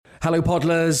Hello,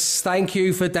 Podlers. Thank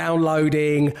you for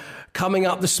downloading. Coming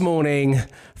up this morning,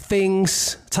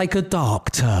 things take a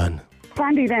dark turn.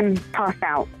 Sandy then passed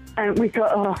out, and we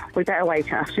thought, we better wake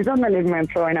her. She's on the living room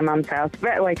floor in her mum's house.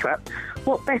 Better wake her up.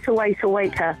 What better way to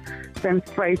wake her than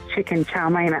throw chicken chow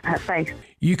mein at her face?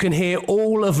 You can hear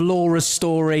all of Laura's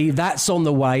story. That's on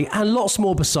the way, and lots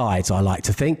more besides, I like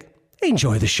to think.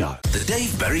 Enjoy the show. The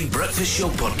Dave Berry Breakfast Show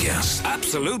Podcast.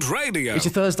 Absolute Radio. It's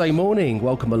your Thursday morning.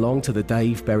 Welcome along to the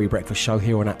Dave Berry Breakfast Show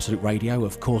here on Absolute Radio.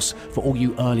 Of course, for all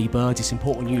you early birds, it's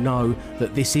important you know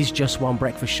that this is just one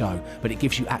breakfast show, but it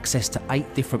gives you access to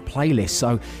 8 different playlists.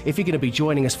 So if you're going to be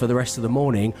joining us for the rest of the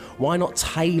morning, why not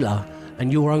tailor and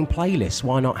your own playlist?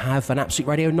 Why not have an Absolute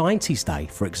Radio 90s day,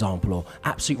 for example, or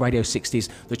Absolute Radio 60s?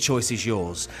 The choice is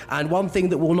yours. And one thing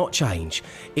that will not change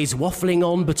is waffling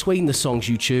on between the songs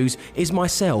you choose is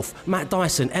myself, Matt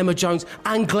Dyson, Emma Jones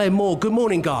and Glenn Moore. Good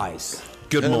morning, guys.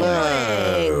 Good morning.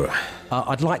 Hello.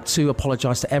 I'd like to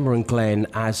apologise to Emma and Glenn,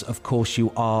 as of course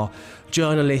you are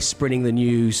journalists bringing the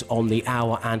news on the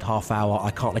hour and half hour.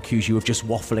 I can't accuse you of just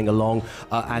waffling along.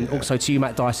 And also to you,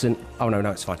 Matt Dyson. Oh, no,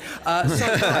 it's fine.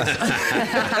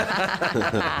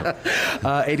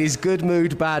 It is Good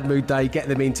Mood, Bad Mood Day. Get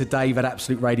them into Dave at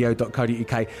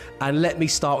absoluteradio.co.uk. And let me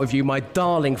start with you, my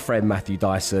darling friend, Matthew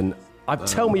Dyson.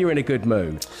 Tell me you're in a good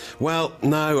mood. Well,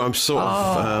 no, I'm sort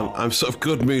of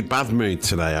good mood, bad mood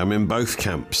today. I'm in both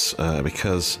camps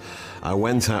because I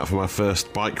went out for my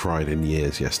first bike ride in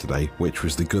years yesterday, which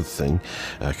was the good thing,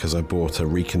 because I bought a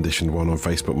reconditioned one on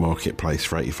Facebook Marketplace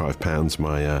for £85,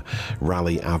 my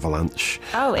Rally Avalanche.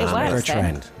 Oh, it works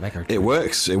then. It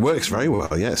works very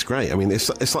well. Yeah, it's great. I mean, it's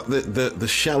like the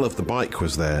shell of the bike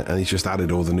was there, and he's just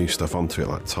added all the new stuff onto it,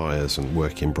 like tyres and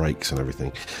working brakes and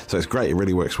everything. So it's great. It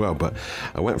really works well. But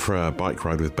I went for a bike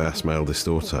ride with Bess, my eldest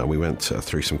daughter, and we went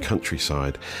through some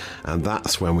countryside, and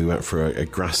that's when we went through a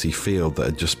grassy field that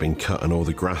had just been cut, and all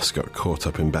the grass got caught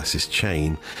up in Bess's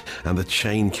chain, and the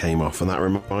chain came off, and that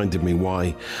reminded me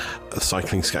why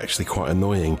cycling's actually quite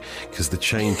annoying, because the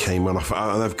chain came off,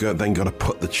 and I've then got to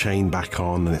put the chain back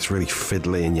on, and it's really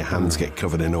fiddly, and your hands get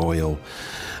covered in oil.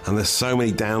 And there's so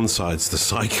many downsides to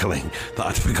cycling that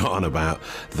I'd forgotten about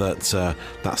that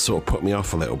sort of put me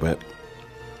off a little bit.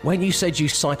 When you said you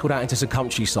cycled out into some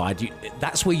countryside,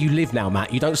 that's where you live now,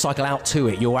 Matt. You don't cycle out to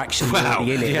it. You're actually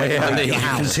already in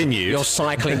it. You're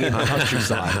cycling in the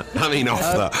countryside. I mean,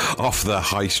 off the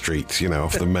high streets,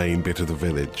 off the main bit of the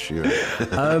village.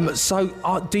 So,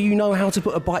 do you know how to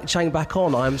put a bike chain back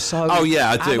on? I'm so I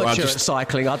do. amateur at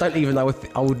cycling. I don't even know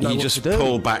if I would know what to do. You just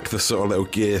pull back the sort of little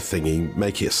gear thingy,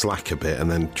 make it slack a bit, and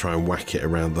then try and whack it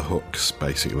around the hooks,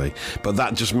 basically. But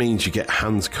that just means you get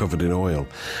hands covered in oil.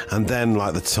 And then,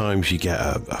 like, the times you get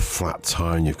a flat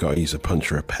tyre and you've got to use a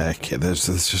puncture repair kit, there's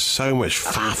just so much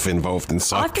faff involved in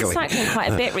cycling. I've been cycling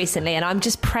quite a bit recently, and I'm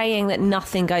just praying that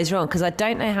nothing goes wrong, because I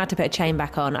don't know how to put a chain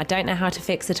back on. I don't know how to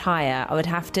fix a tyre. I would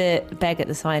have to beg at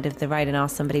the side of the road and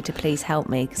ask somebody to please help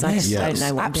me, because I just don't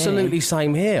know what I'm doing. Absolutely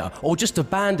same here. Or just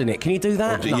abandon it. Can you do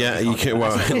that? You can.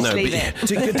 Well, no,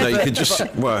 but you could just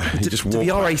walk.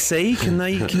 The RAC, can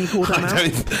you call them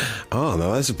out? Oh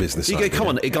no, that's a business. You go, come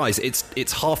on, guys.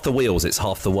 It's half the wheels. It's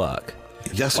half the work.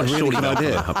 That's a really good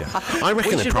idea. I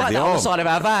reckon there probably are. On the side of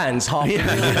our vans, half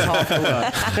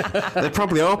the work. There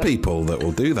probably are people that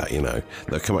will do that,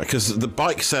 that come out, because the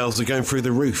bike sales are going through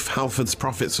the roof. Halford's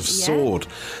profits have soared.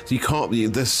 So you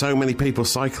can't. There's so many people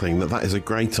cycling that is a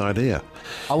great idea.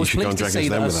 I was pleased to see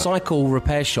that a cycle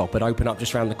repair shop had opened up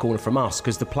just around the corner from us,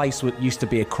 because the place used to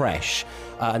be a creche,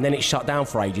 and then it shut down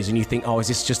for ages, and you think, is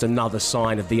this just another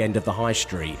sign of the end of the high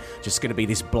street? Just going to be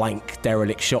this blank,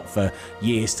 derelict shop for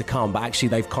years to come. But actually,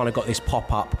 they've kind of got this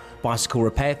pop-up bicycle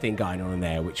repair thing going on in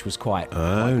there, which was quite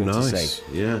good to see.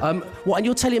 Yeah. And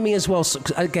you're telling me as well,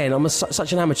 again, I'm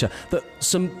such an amateur, that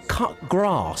some cut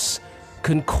grass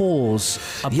can cause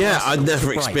a I'd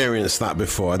never experienced that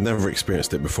before. I'd never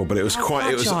experienced it before, but it was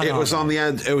it was on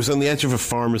the edge of a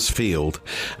farmer's field,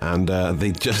 and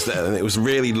it was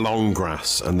really long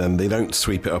grass, and then they don't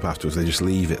sweep it up afterwards, they just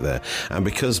leave it there. And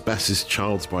because Bess's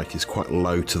child's bike is quite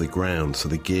low to the ground, so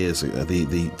the gears,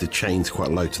 the chain's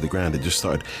quite low to the ground, it just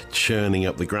started churning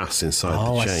up the grass inside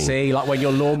the chain. I see, like when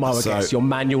your lawnmower your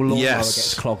manual lawnmower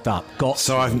gets clogged up.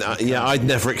 I'd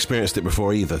never experienced it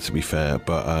before either, to be fair,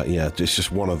 but it's just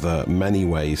one of the many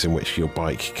ways in which your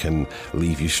bike can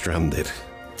leave you stranded.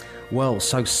 Well,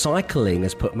 so cycling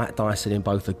has put Matt Dyson in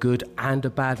both a good and a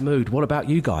bad mood. What about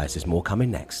you guys? There's more coming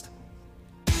next.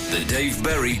 The Dave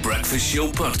Berry Breakfast Show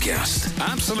Podcast.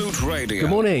 Absolute Radio. Good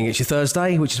morning. It's your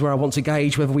Thursday, which is where I want to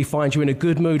gauge whether we find you in a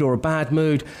good mood or a bad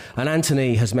mood. And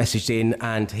Anthony has messaged in,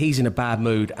 and he's in a bad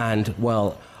mood. And,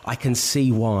 well, I can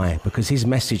see why, because his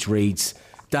message reads,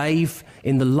 Dave,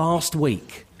 in the last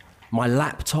week, my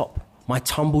laptop, my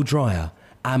tumble dryer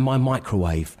and my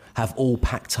microwave have all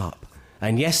packed up.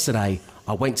 And yesterday,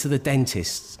 I went to the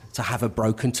dentist to have a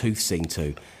broken tooth seen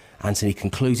to. Anthony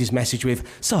concludes his message with,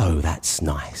 so that's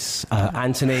nice.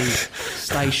 Anthony,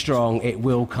 stay strong, it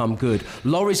will come good.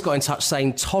 Laurie's got in touch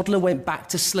saying toddler went back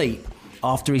to sleep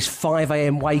after his 5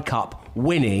 a.m. wake up,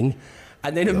 winning.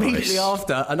 And then immediately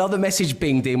after, another message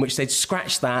binged in which said,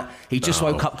 scratch that. He just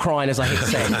woke up crying as I hit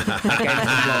send.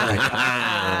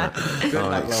 Good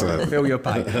luck, Laurie. Feel your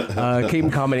pain. Keep them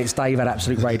coming. It's Dave at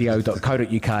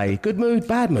absoluteradio.co.uk. Good mood,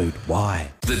 bad mood. Why?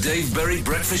 The Dave Berry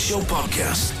Breakfast Show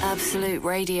Podcast. Absolute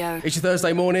Radio. It's your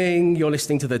Thursday morning. You're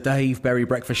listening to the Dave Berry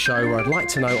Breakfast Show, where I'd like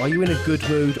to know, are you in a good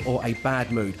mood or a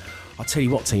bad mood? I'll tell you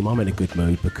what, team, I'm in a good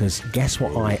mood because guess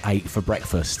what I ate for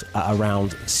breakfast at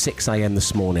around 6 a.m.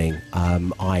 this morning.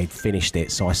 I finished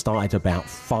it, so I started about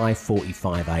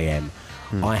 5:45 a.m.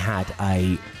 I had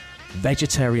a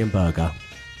vegetarian burger,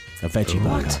 a veggie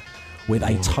burger, with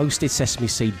a toasted sesame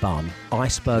seed bun,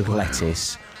 iceberg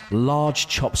lettuce, large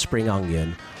chopped spring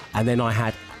onion, and then I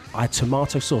had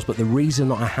tomato sauce. But the reason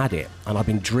that I had it, and I've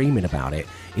been dreaming about it,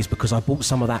 is because I bought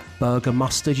some of that burger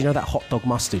mustard. You know that hot dog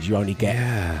mustard you only get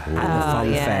at the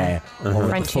fun fair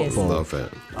or at the football. Love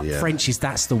it. Yeah. French's,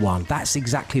 that's the one. That's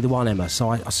exactly the one, Emma. So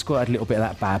I squirted a little bit of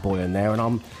that bad boy in there, and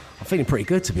I'm feeling pretty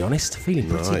good, to be honest. Feeling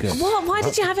pretty good. What? Why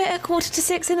did you have it at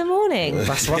 5:45 in the morning?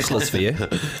 That's rustlers for you.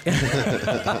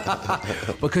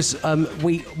 Because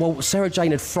Sarah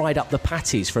Jane had fried up the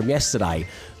patties from yesterday,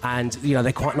 and you know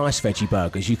they're quite nice veggie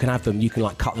burgers. You can have them. You can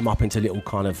like cut them up into little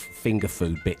kind of finger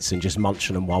food bits and just munch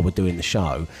on them while we're doing the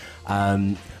show.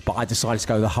 But I decided to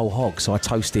go the whole hog, so I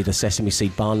toasted a sesame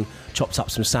seed bun, chopped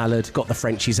up some salad, got the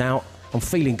Frenchies out. I'm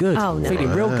feeling good. Oh, no.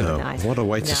 Feeling real good. Nice. What a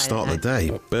way to start the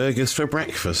day. Burgers for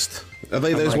breakfast. Are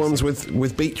they those ones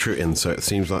with beetroot in, so it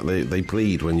seems like they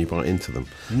bleed when you bite into them?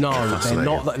 No,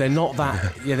 they're not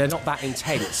that. Yeah, they're not that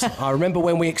intense. I remember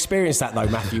when we experienced that though,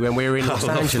 Matthew, when we were in Los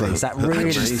Angeles. That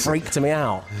really freaked me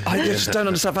out. I just don't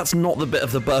understand. That's not the bit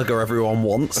of the burger everyone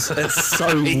wants. It's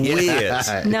so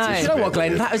weird. No. You know what,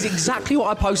 Glenn? That was exactly what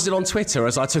I posted on Twitter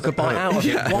as I took a bite out of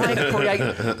it. Why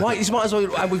create? Why you might as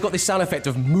well? And we've got this sound effect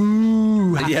of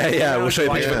moo. Yeah. We'll show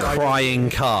you a picture of a crying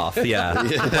calf. Yeah.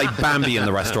 We'll play Bambi in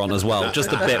the restaurant as well.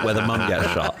 Just the bit where the mum gets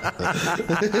shot.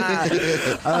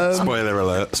 Spoiler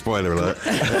alert.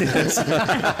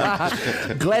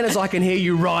 Glenn, as I can hear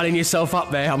you riling yourself up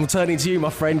there, I'm turning to you,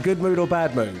 my friend. Good mood or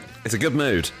bad mood? It's a good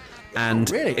mood. And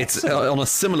really? It's on a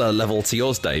similar level to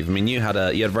yours, Dave. I mean, you had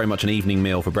very much an evening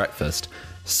meal for breakfast.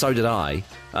 So did I.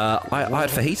 I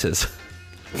had fajitas.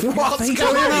 What's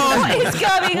going on? What is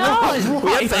going on?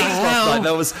 We had fajitas last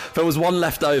night. There was one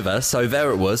left over, so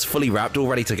there it was, fully wrapped, all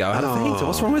ready to go. I had a fajita.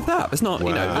 What's wrong with that? It's not,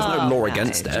 there's no law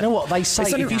against it. You know what they say?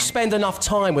 If you spend enough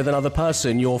time with another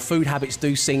person, your food habits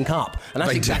do sync up, and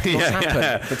that's exactly what's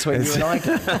happened between you and I.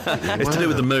 It's to do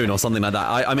with the moon or something like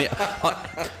that. I mean,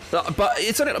 but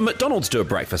it's only McDonald's do a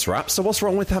breakfast wrap. So what's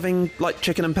wrong with having like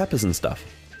chicken and peppers and stuff?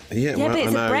 Yeah, but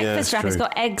it's a breakfast wrap. It's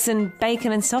got eggs and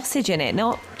bacon and sausage in it,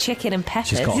 not chicken and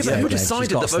peppers. Who decided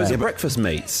that those are breakfast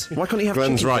meats? Why can't you have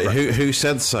Glenn's chicken? right. Who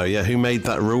said so? Yeah, who made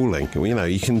that ruling? Well,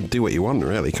 you can do what you want,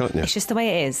 really, can't you? It's just the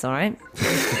way it is, all right?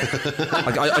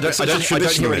 I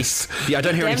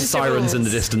don't hear any sirens in the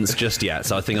distance just yet,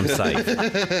 so I think I'm safe.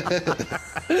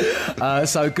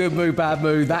 So good mood, bad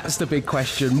mood, that's the big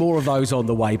question. More of those on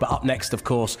the way. But up next, of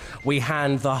course, we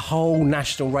hand the whole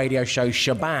national radio show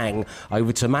shebang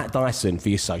over to Matt Dyson for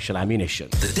your social ammunition.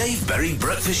 The Dave Berry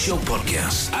Breakfast Show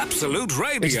Podcast. Absolute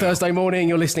Radio. It's Thursday morning.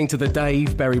 You're listening to the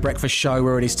Dave Berry Breakfast Show,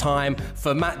 where it is time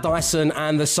for Matt Dyson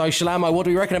and the social ammo. What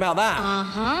do we reckon about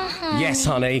that? Yes,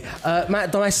 honey.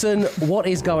 Matt Dyson, what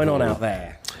is going on out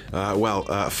there?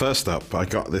 First up, I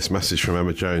got this message from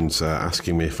Emma Jones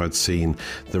asking me if I'd seen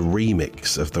the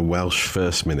remix of the Welsh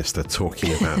First Minister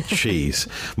talking about cheese.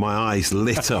 My eyes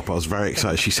lit up. I was very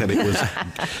excited. She said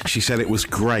it was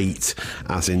great,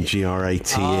 as in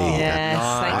grate. Oh, yes,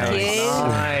 thank you.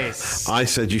 Nice. I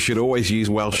said you should always use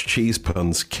Welsh cheese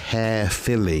puns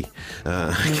carefully.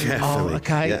 Carefully. Oh,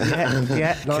 okay.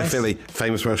 Yeah, nice. Carefully.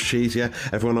 Famous Welsh cheese. Yeah,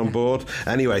 everyone on board.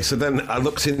 Anyway, so then I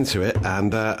looked into it,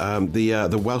 and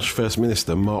the Welsh First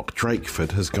Minister Mark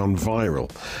Drakeford has gone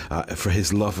viral for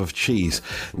his love of cheese.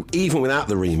 Even without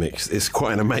the remix, it's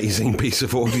quite an amazing piece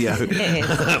of audio.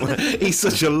 He's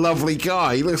such a lovely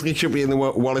guy. He looks like he should be in the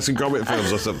Wallace and Gromit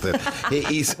films or something.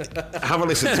 Have a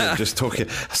listen to him just talking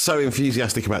so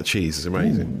enthusiastic about cheese. It's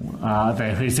amazing.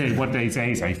 What they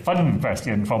say is a fun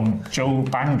question from Joe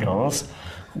Bangles,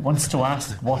 who wants to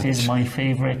ask, what is my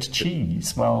favourite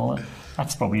cheese? Well,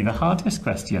 that's probably the hardest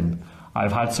question.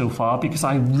 I've had so far because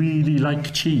I really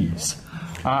like cheese.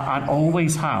 And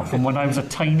always have. From when I was a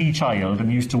tiny child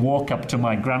and used to walk up to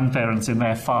my grandparents in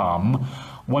their farm,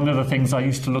 one of the things I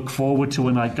used to look forward to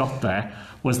when I got there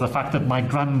was the fact that my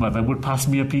grandmother would pass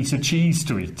me a piece of cheese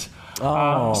to eat.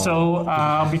 So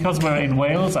because we're in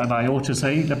Wales, and I ought to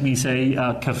say, let me say,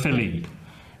 Caerphilly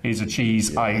is a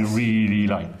cheese I really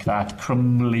like. That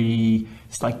crumbly,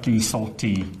 slightly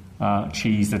salty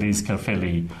cheese that is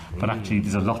Caerphilly. But actually,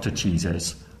 there's a lot of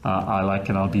cheeses I like,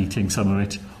 and I'll be eating some of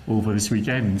it over this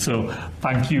weekend. So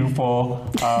thank you for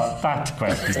that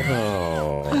question.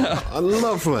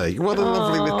 Lovely. What a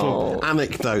lovely little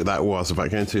anecdote that was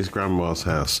about going to his grandma's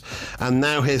house. And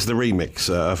now here's the remix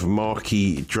of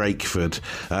Marky Drakeford.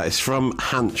 It's from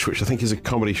Hanch, which I think is a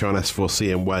comedy show on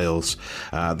S4C in Wales.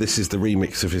 This is the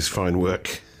remix of his fine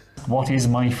work. What is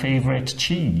my favourite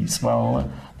cheese? Well,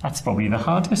 that's probably the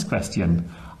hardest question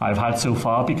I've had so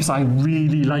far because I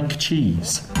really like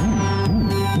cheese.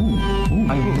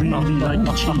 I really like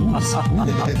cheese.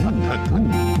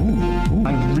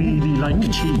 I really like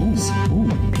cheese.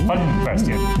 Fun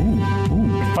question.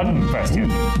 Fun question.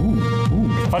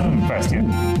 Fun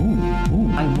question.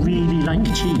 I really like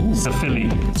cheese. The Philly.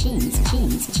 Cheese.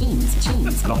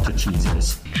 A lot of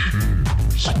cheeses.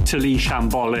 Utterly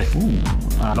shambolic.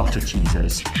 A lot of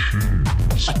cheeses.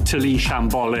 Utterly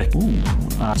shambolic.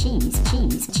 Cheese.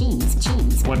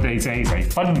 What they say is a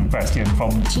fun question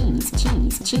from Cheese.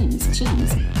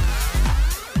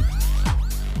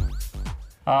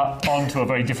 On to a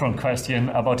very different question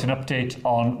about an update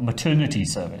on maternity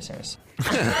services.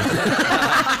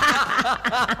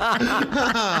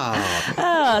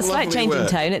 Slight change in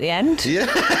tone at the end. Yeah.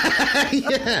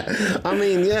 I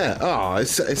mean, yeah. It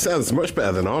sounds much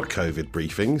better than our COVID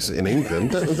briefings in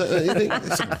England. Don't you think?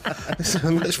 It's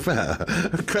much better.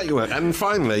 Great work. And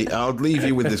finally, I'll leave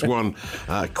you with this one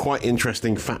quite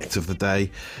interesting fact of the day.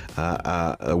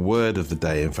 A word of the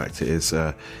day, in fact, it is.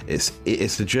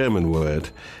 It's the German word.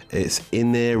 It's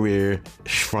Innerer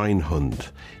Schweinhund.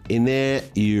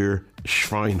 Innerer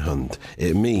Schweinhund.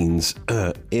 It means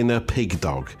inner pig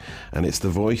dog, and it's the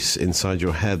voice inside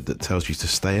your head that tells you to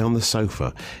stay on the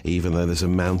sofa even though there's a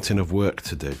mountain of work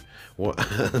to do. What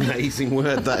an amazing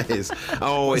word that is.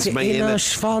 It's my inner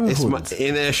Schweinhund. It's my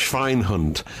inner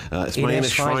Schweinhund. It's my inner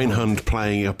Schweinhund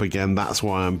playing up again. That's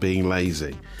why I'm being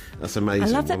lazy. That's amazing.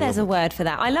 I love that there's a word for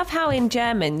that. I love how in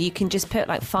German you can just put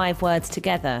like 5 words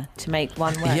together to make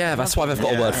one word. Yeah, that's why they've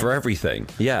got a word for everything.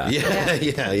 Yeah.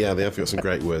 They have got some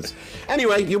great words.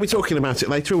 Anyway, you'll be talking about it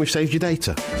later, and we've saved your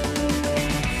data.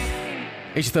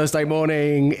 It's Thursday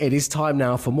morning. It is time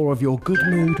now for more of your good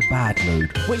mood, bad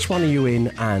mood. Which one are you in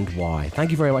and why? Thank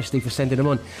you very much, Steve, for sending them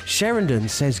on. Sheridan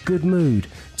says, good mood.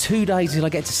 2 days till I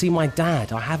get to see my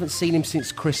dad. I haven't seen him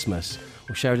since Christmas.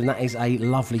 Well, Sheridan, that is a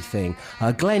lovely thing.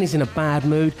 Glenn is in a bad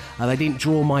mood. They didn't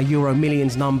draw my Euro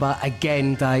Millions number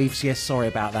again, Dave. Yes, sorry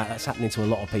about that. That's happening to a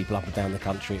lot of people up and down the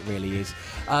country. It really is.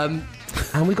 And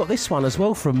we got this one as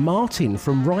well from Martin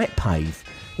from Right Pave.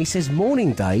 He says,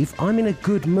 morning, Dave. I'm in a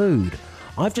good mood.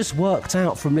 I've just worked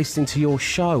out from listening to your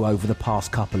show over the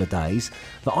past couple of days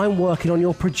that I'm working on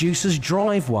your producer's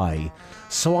driveway.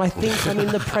 So I think I'm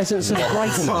in the presence of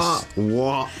greatness.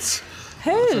 What?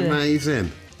 Who? That's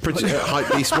amazing.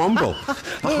 Hypebeast Womble.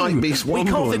 Hypebeast Womble. We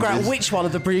can't figure out which one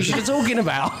of the producers you're talking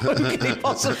about. Who can it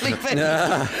possibly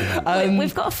be?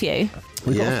 We've got a few.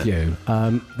 We've got a few.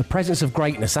 The presence of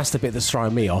greatness, that's the bit that's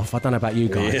throwing me off. I don't know about you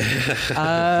guys.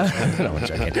 No, I'm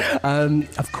joking.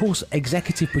 Of course,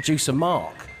 executive producer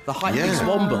Mark, the Hypebeast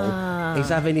Womble, is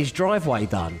having his driveway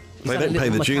done. They don't pay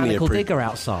the junior digger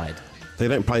outside. They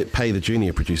don't pay the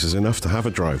junior producers enough to have a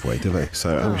driveway, do they?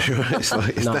 So I'm sure it's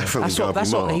definitely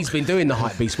that's what he's been doing, the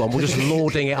Hypebeast one. We're just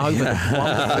lording it over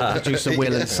the producer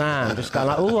Will and Sam, just going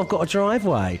like, I've got a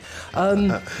driveway.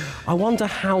 I wonder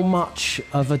how much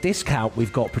of a discount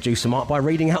we've got, producer Mark, by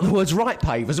reading out the words Right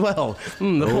Pave as well.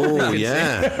 Right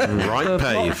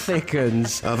Pave.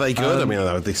 Thickens. Are they good? I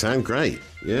mean, they sound great.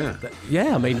 Yeah.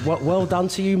 I mean, well done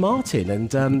to you, Martin,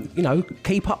 and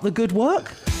keep up the good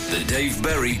work. The Dave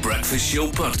Berry Breakfast Show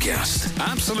Podcast.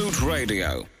 Absolute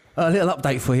Radio. A little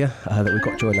update for you that we've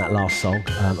got during that last song.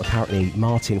 Apparently,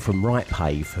 Martin from Right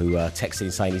Pave, who texted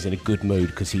in saying he's in a good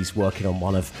mood because he's working on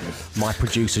one of my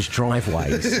producer's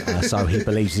driveways, so he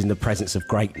believes he's in the presence of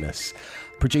greatness.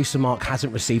 Producer Mark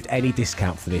hasn't received any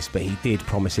discount for this, but he did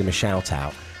promise him a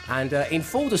shout-out. And in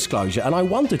full disclosure, and I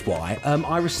wondered why,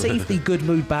 I received the Good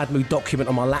Mood, Bad Mood document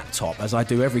on my laptop, as I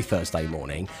do every Thursday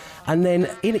morning, and then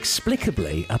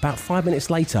inexplicably, about 5 minutes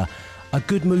later, a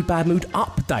Good Mood, Bad Mood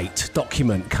update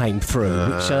document came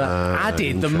through, which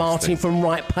added the Martin from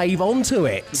Right Pave onto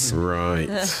it. Right.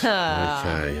 Okay,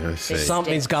 I see.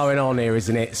 Something's going on here,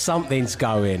 isn't it? Something's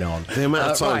going on. The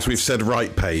amount of times we've said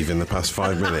right pave in the past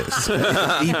 5 minutes.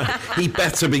 he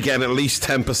better be getting at least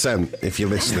 10% if you're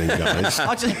listening, guys.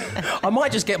 I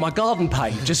might just get my garden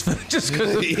paved just because I've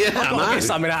got to get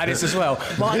something out of this as well.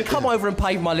 Martin, come over and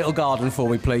pave my little garden for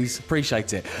me, please.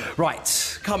 Appreciate it.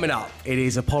 Right, coming up, it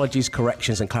is Apologies,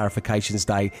 Corrections and Clarifications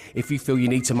Day. If you feel you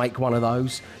need to make one of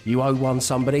those, you owe one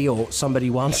somebody, or somebody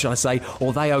one, should I say,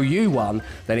 or they owe you one,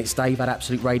 then it's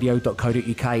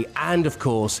dave@absoluteradio.co.uk. And, of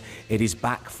course, it is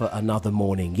back for another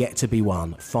morning, yet to be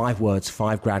won. 5 words,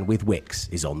 5 grand with Wix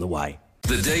is on the way.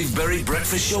 The Dave Berry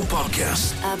Breakfast Show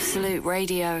Podcast. Absolute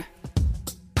Radio.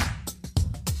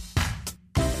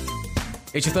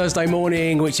 It's a Thursday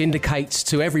morning, which indicates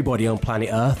to everybody on planet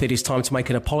Earth it is time to make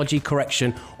an apology,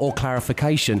 correction or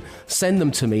clarification. Send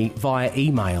them to me via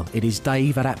email. It is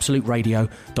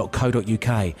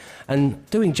dave@absoluteradio.co.uk. And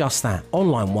doing just that,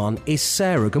 online one, is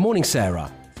Sarah. Good morning, Sarah.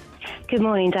 Good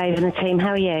morning, Dave and the team.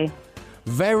 How are you?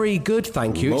 Very good,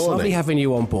 thank you. It's lovely having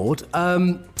you on board.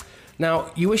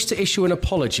 Now, you wish to issue an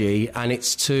apology, and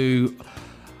it's to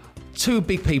 2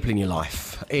 big people in your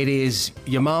life. It is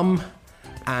your mum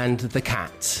and the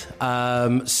cat.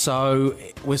 So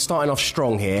we're starting off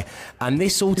strong here, and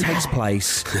this all takes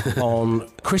place on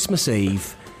Christmas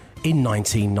Eve in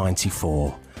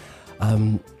 1994.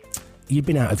 You'd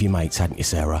been out of your mates, hadn't you,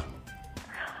 Sarah?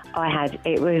 I had.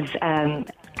 It was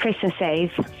Christmas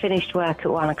Eve, finished work at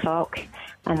 1 o'clock,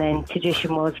 and then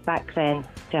tradition was back then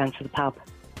down to the pub.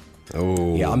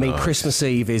 Oh, yeah, I mean, nice. Christmas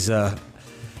Eve is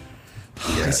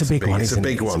it's a big one, isn't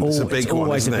it? It's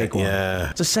always a big one.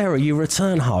 Yeah. So, Sarah, you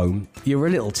return home. You're a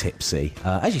little tipsy,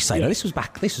 as you say. No, this was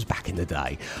back in the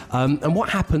day. And what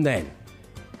happened then?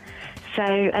 So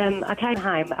I came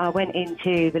home. I went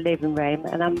into the living room,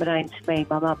 and unbeknownst to me,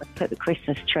 my mum had put the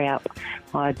Christmas tree up.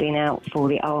 I'd been out for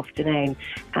the afternoon,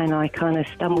 and I kind of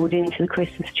stumbled into the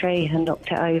Christmas tree and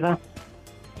knocked it over.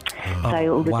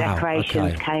 So all the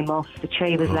decorations came off. The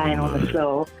tree was laying on the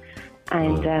floor,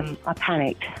 and I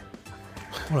panicked.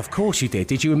 Well, of course you did.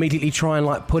 Did you immediately try and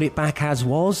put it back as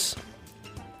was?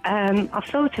 I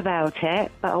thought about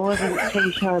it, but I wasn't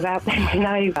too sure about bending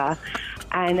over.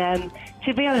 And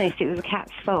to be honest, it was the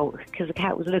cat's fault, because the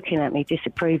cat was looking at me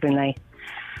disapprovingly.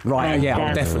 Right, and,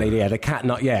 definitely, the cat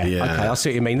not, Okay, I see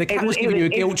what you mean. The cat was giving you a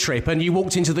guilt trip, and you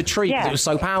walked into the tree because it was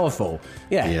so powerful.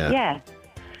 Yeah.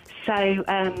 So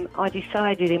I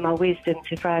decided in my wisdom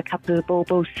to throw a couple of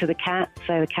baubles to the cat.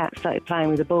 So the cat started playing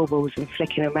with the baubles and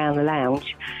flicking around the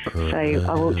lounge. So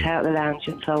I walked out the lounge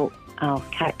and thought,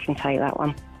 cat can take that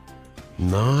one.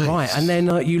 Nice. Right, and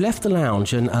then you left the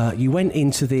lounge and you went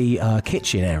into the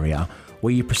kitchen area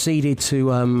where you proceeded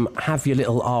to have your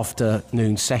little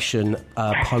afternoon session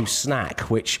post-snack,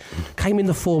 which came in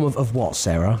the form of what,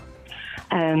 Sarah?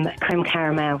 Creme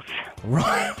caramels.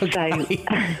 Right. Okay. So,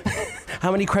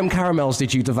 how many creme caramels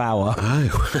did you devour?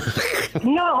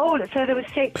 Not all. So there were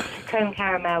 6 creme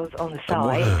caramels on the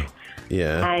side. Wow.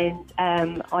 Yeah.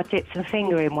 And I dipped my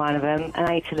finger in one of them and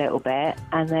ate a little bit,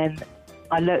 and then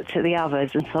I looked at the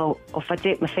others and thought, if I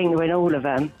dip my finger in all of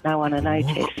them, no one will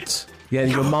notice. Yeah,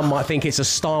 your mum might think it's a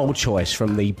style choice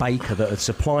from the baker that had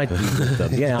supplied you with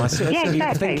them. Yeah, I see what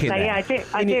you're thinking so, there.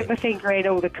 I dipped my finger in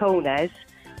all the corners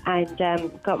and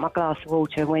got my glass of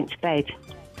water and went to bed.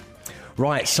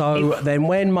 Right, so then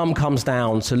when Mum comes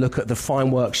down to look at the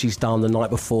fine work she's done the night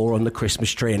before on the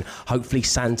Christmas tree, and hopefully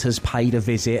Santa's paid a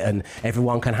visit and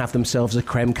everyone can have themselves a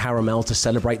creme caramel to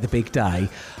celebrate the big day,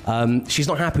 she's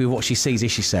not happy with what she sees,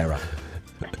 is she, Sarah?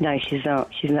 No, she's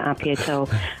not. She's not happy at all.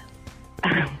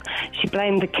 She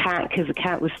blamed the cat because the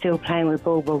cat was still playing with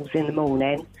baubles in the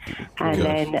morning. And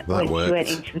then when she went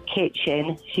into the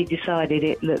kitchen, she decided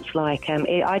it looked like...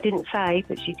 I didn't say,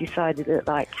 but she decided it looked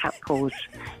like cat paws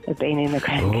had been in the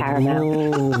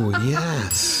caramel. Oh,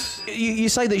 yes. You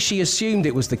say that she assumed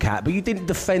it was the cat, but you didn't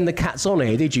defend the cat's honour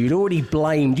here, did you? You'd already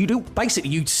blamed...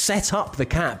 You'd set up the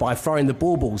cat by throwing the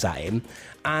baubles at him,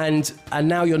 and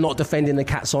now you're not defending the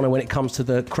cat's honour when it comes to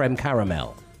the creme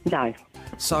caramel. No.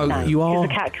 So you are... Because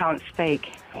the cat can't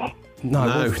speak.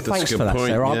 No, thanks for that, point,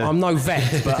 Sarah. yeah. I'm no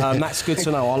vet, but that's good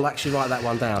to know. I'll actually write that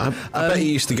one down. I bet you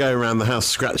used to go around the house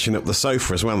scratching up the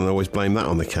sofa as well and always blame that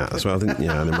on the cat as well, didn't you?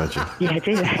 I'd imagine. Yeah, I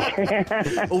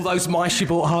do. All those mice you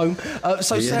brought home.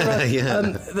 Sarah,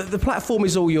 the platform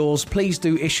is all yours. Please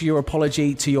do issue your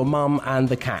apology to your mum and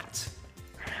the cat.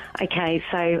 Okay,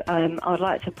 so I'd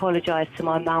like to apologise to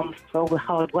my mum for all the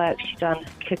hard work she's done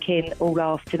cooking all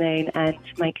afternoon and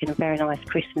making a very nice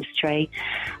Christmas tree,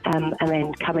 and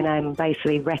then coming home and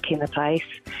basically wrecking the place.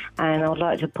 and I'd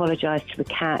like to apologise to the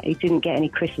cat. He didn't get any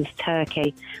Christmas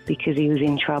turkey because he was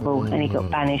in trouble and he got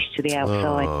banished to the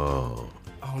outside. Oh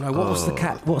no! What was the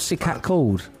cat? What's the cat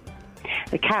called?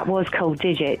 The cat was called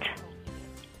Digit.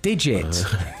 Digit.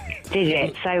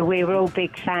 Digit. So we were all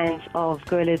big fans of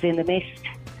Gorillas in the Mist.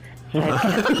 Wow!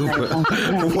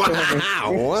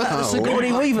 That's a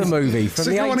Sigourney Weaver movie from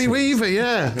the 80s. Sigourney Weaver,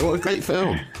 yeah. What a great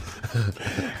film.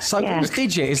 So it was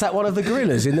Digit. Is that one of the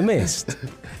gorillas in the mist?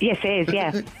 Yes, it is,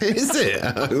 yeah. Is it?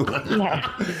 Yeah.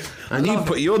 And you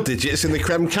put your digits in the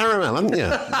creme caramel, haven't you?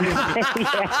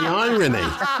 The irony.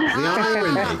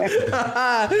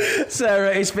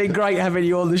 Sarah, it's been great having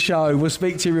you on the show. We'll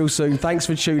speak to you real soon. Thanks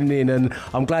for tuning in, and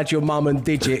I'm glad your mum and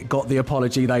Digit got the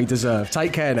apology they deserve.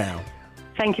 Take care now.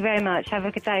 Thank you very much. Have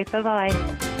a good day.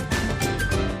 Bye-bye.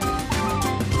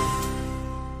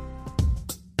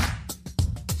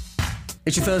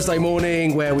 It's your Thursday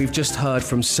morning where we've just heard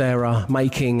from Sarah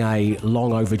making a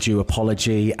long overdue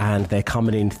apology, and they're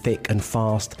coming in thick and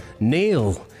fast.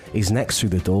 Neil is next through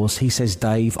the doors. He says,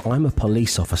 Dave, I'm a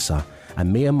police officer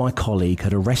and me and my colleague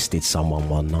had arrested someone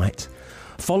one night.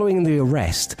 Following the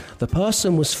arrest, the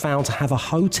person was found to have a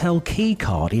hotel key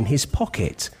card in his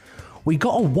pocket. We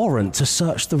got a warrant to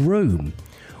search the room.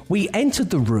 We entered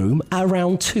the room at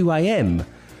around 2 a.m.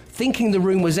 Thinking the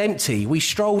room was empty, we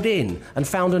strolled in and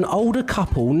found an older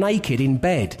couple naked in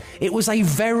bed. It was a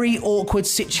very awkward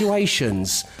situation.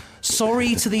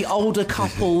 Sorry to the older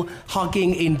couple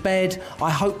hugging in bed.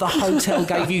 I hope the hotel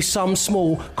gave you some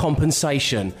small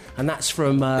compensation. And that's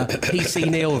from PC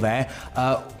Neil there.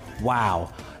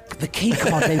 Wow. The key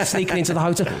card then sneaking into the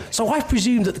hotel. So I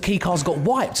presumed that the key cards got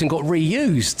wiped and got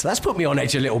reused. That's put me on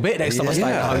edge a little bit next time I stay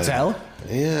at the hotel.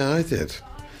 Yeah, I did.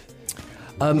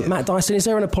 Matt Dyson, is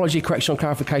there an apology, correction or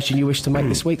clarification you wish to make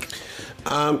this week?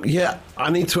 Yeah, I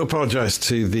need to apologise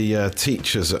to the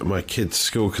teachers at my kids'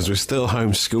 school because we're still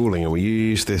homeschooling and we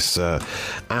use this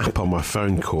app on my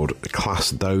phone called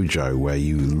Class Dojo where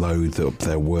you load up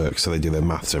their work. So they do their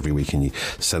maths every week and you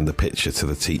send a picture to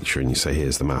the teacher and you say,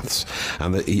 here's the maths.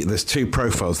 And there's two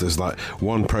profiles. There's like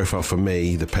one profile for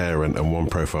me, the parent, and one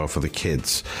profile for the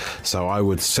kids. So I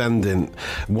would send in,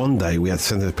 one day we had to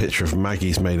send in a picture of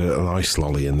Maggie's made an ice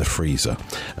lolly in the freezer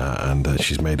and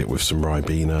she's made it with some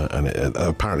Ribena and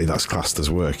apparently that's classed as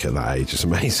work at that age. It's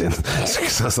amazing. That's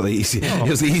it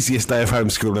was the easiest day of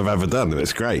homeschool I've ever done, and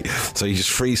it's great. So you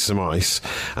just freeze some ice,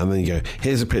 and then you go,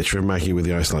 here's a picture of Maggie with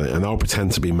the ice lolly, and I'll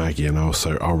pretend to be Maggie, and I'll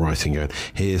write in going,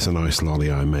 here's an ice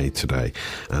lolly I made today.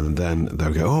 And then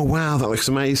they'll go, oh wow, that looks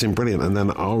amazing, brilliant. And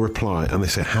then I'll reply, and they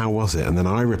say, how was it? And then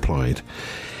I replied,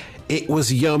 it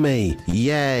was yummy,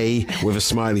 yay, with a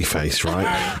smiley face, right?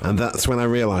 And that's when I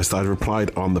realised I'd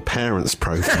replied on the parents'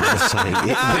 profile saying,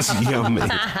 it was yummy,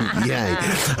 yay.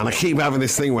 And I keep having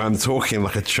this thing where I'm talking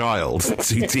like a child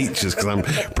to teachers because I'm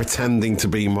pretending to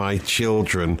be my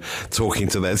children talking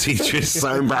to their teachers. It's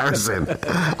so embarrassing.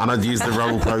 And I'd use the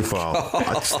wrong profile.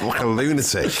 I just like a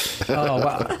lunatic. Oh,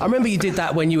 well, I remember you did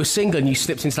that when you were single and you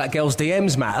slipped into that girl's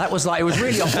DMs, Matt. That was like, it was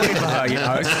really off-putting for her, you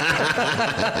know.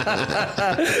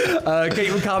 Keep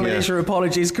them coming in for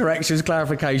apologies, corrections,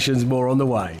 clarifications, more on the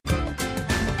way.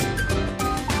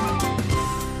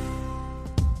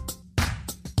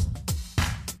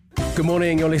 Good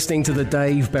morning, you're listening to the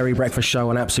Dave Berry Breakfast Show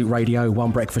on Absolute Radio, one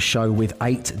breakfast show with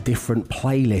 8 different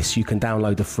playlists. You can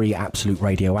download the free Absolute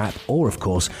Radio app, or of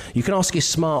course, you can ask your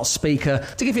smart speaker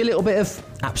to give you a little bit of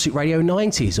Absolute Radio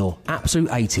 90s or Absolute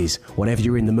 80s, whatever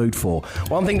you're in the mood for.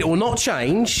 One thing that will not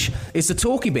change is the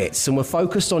talky bits, and we're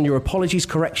focused on your apologies,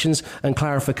 corrections and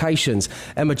clarifications.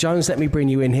 Emma Jones, let me bring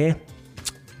you in here.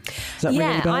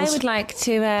 Yeah, I would like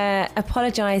to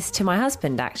apologise to my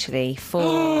husband, actually, for...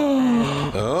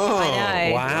 Oh, I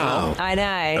know. wow. I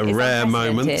know. A rare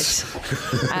moment.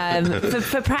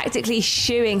 For practically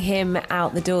shooing him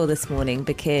out the door this morning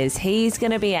because he's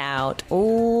going to be out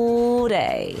all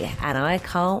day and I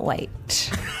can't wait.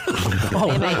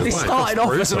 This started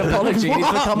off as an apology and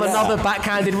it's become another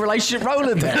backhanded relationship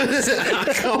roller then.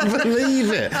 I can't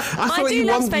believe it. I thought you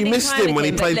missed him when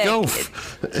he played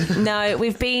golf. No,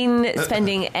 we've been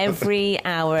spending every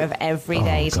hour of every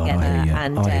day together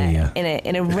and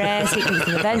in a rare sequence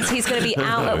of events. He's going to be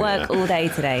out at work all day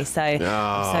today, so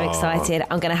I'm so excited.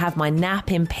 I'm going to have my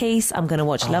nap in peace. I'm going to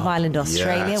watch Love Island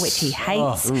Australia, which he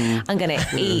hates. I'm going to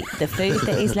eat the food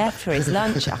that he's left for his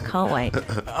lunch. I can't wait.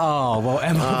 Oh, well,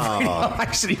 Emma, I'm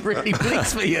actually really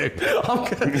pleased for you.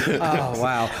 Oh,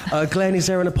 wow. Glenn, is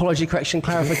there an apology, correction,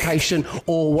 clarification,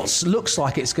 or what looks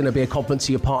like it's going to be a compliment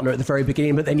to your partner at the very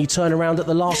beginning, but then you turn around at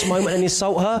the last moment and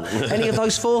insult her? Any of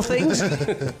those 4 things?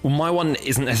 Well, my one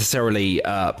isn't necessarily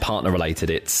partner-related.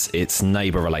 It's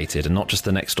neighbour-related, and not just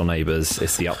the next-door neighbours.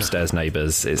 It's the upstairs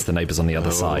neighbours. It's the neighbours on the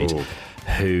other side,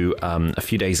 who a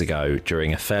few days ago,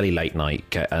 during a fairly late night,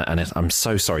 and I'm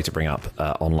so sorry to bring up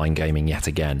online gaming yet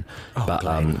again, but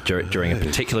during a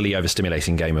particularly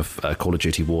overstimulating game of Call of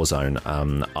Duty Warzone,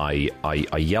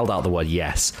 I yelled out the word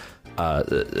yes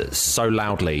so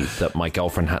loudly that my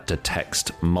girlfriend had to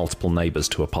text multiple neighbours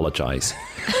to apologise.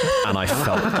 And I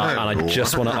felt, and I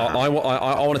just want to, I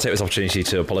want to take this opportunity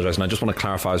to apologise, and I just want to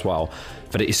clarify as well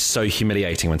that it is so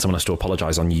humiliating when someone has to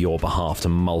apologise on your behalf to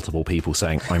multiple people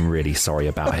saying, I'm really sorry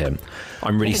about him.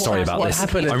 I'm really sorry about this.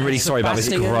 I'm really sorry about this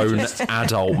grown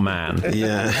adult man.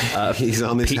 Yeah, he's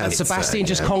on his head. Sebastian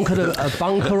just conquered a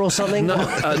bunker or something? No,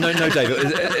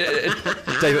 David.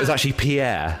 David, it was actually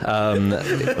Pierre.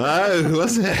 Oh,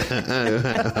 was it?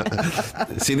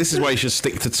 See, this is why you should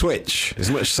stick to Twitch. It's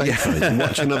much safer. You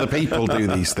watching other people do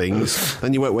these things,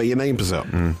 then you won't wear your neighbours up.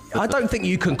 I don't think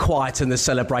you can quieten the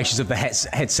celebrations of the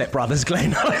Headset Brothers,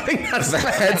 Glenn. I think that's the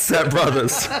Headset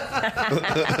Brothers.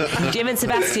 Jim and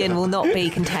Sebastian will not be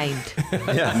contained.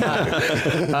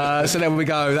 So there we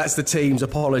go. That's the team's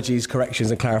apologies,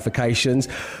 corrections and clarifications.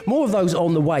 More of those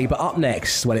on the way, but up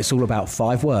next, well, it's all about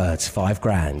 5 words, 5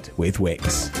 grand with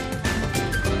Wix.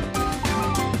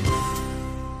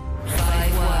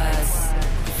 5 words,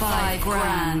 5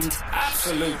 grand.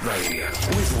 Absolute Radio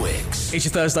with Wix. It's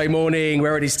your Thursday morning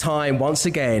where it is time once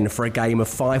again for a game of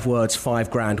 5 words, 5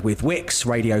 grand with Wix,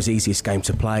 radio's easiest game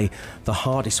to play, the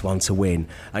hardest one to win.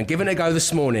 And giving it a go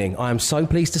this morning, I am so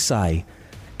pleased to say,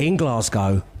 in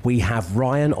Glasgow, we have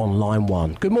Ryan on line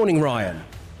 1. Good morning, Ryan.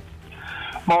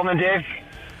 Morning, Dave.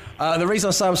 The reason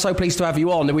I say I'm so pleased to have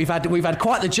you on, we've had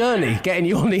quite the journey getting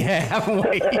you on the air, haven't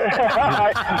we?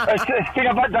 It's been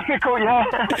a bit difficult, yeah.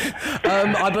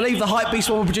 I believe the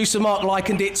hypebeast one producer Mark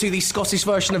likened it to the Scottish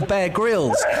version of Bear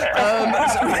Grylls.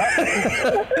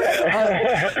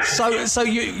 So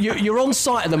you're on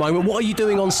site at the moment. What are you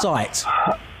doing on site?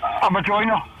 I'm a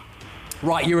joiner.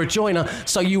 Right, you're a joiner.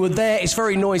 So you were there, it's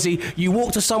very noisy. You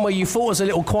walked to somewhere you thought was a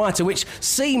little quieter, which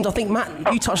seemed, I think,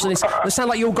 Matt, you touched on this, it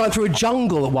sounded like you were going through a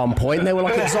jungle at one point, and there were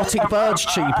like exotic birds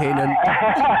cheeping and...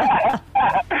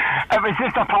 It was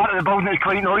just a part of the building that was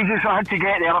quite noisy, so I had to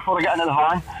get there before I got into the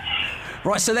van.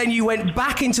 Right, so then you went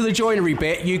back into the joinery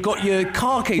bit, you got your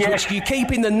car keys, which you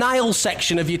keep in the nail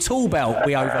section of your tool belt,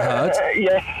 we overheard.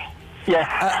 Yes.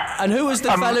 And who was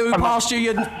the fellow who passed you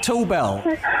your tool belt?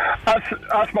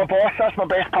 That's my boss, that's my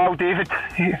best pal, David.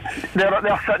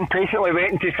 They're sitting patiently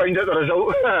waiting to find out the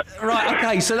result. Right,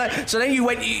 okay, so then you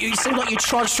went, it seemed like you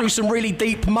trudged through some really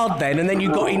deep mud then, and then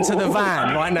you got into the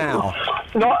van right now.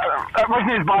 No, it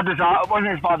wasn't as bad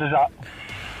as that.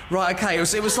 Right, okay, it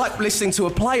was like listening to a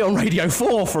play on Radio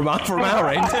 4 from our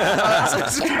end.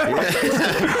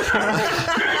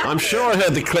 I'm sure I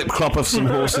heard the clip-clop of some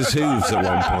horses' hooves at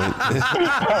one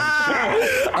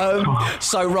point.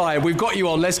 So, Ryan, we've got you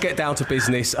on. Let's get down to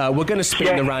business. We're going to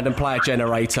spin the random player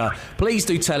generator. Please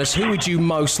do tell us, who would you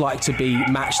most like to be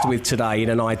matched with today in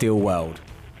an ideal world?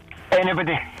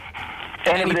 Anybody?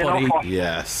 Anybody?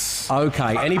 Yes.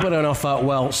 Okay, anybody on offer?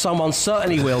 Well, someone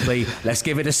certainly will be. Let's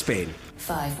give it a spin.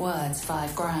 5 words,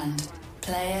 5 grand.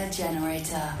 Player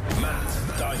generator. Matt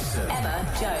Dyson. Emma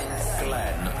Jones.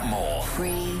 Glenn Moore.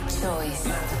 Free choice.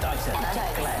 Matt Dyson.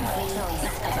 Glenn Moore.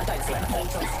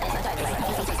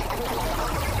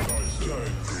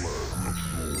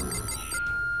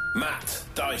 Matt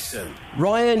Dyson.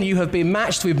 Ryan, you have been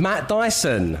matched with Matt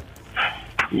Dyson.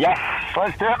 Yes,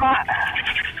 let's do it, Matt.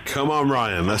 Come on,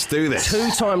 Ryan, let's do this.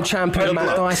 2-time champion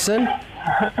Matt Dyson.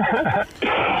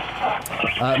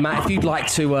 Matt, if you'd like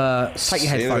to take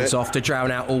your headphones off to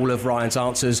drown out all of Ryan's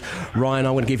answers. Ryan,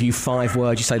 I'm going to give you 5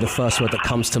 words. You say the first word that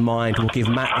comes to mind. We'll give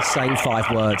Matt the same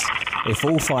 5 words. If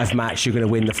all 5 match, you're going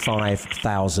to win the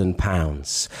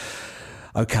 £5,000.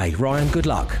 Okay, Ryan, good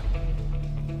luck.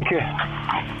 Okay.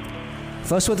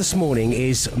 First word this morning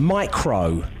is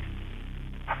micro.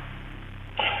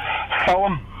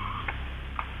 Film.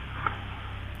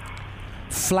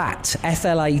 Flat,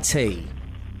 F-L-A-T.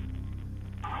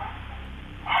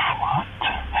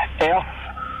 Earth.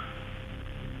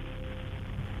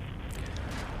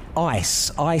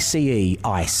 Ice, I-C-E,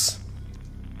 ice.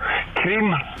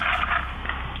 Cream.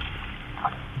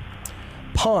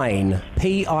 Pine,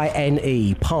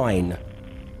 P-I-N-E, pine.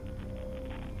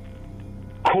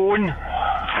 Cone.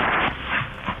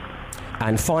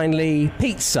 And finally,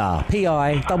 pizza,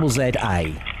 Pizza.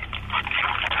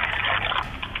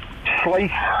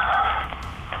 Slice.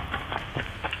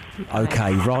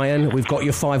 Okay, Ryan, we've got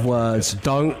your 5 words.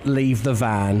 Don't leave the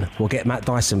van. We'll get Matt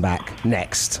Dyson back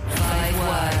next. 5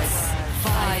 words,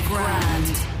 5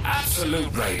 grand.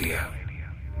 Absolute Radio.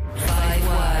 5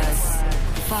 words,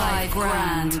 5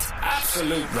 grand.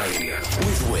 Absolute Radio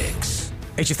with Wix.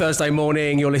 It's your Thursday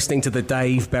morning. You're listening to the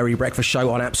Dave Berry Breakfast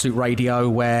Show on Absolute Radio,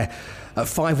 where at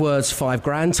 5 words, 5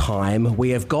 grand time,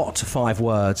 we have got 5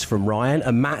 words from Ryan,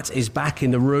 and Matt is back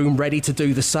in the room ready to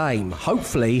do the same.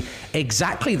 Hopefully,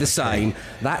 exactly the same.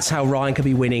 That's how Ryan can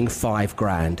be winning 5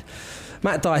 grand.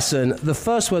 Matt Dyson, the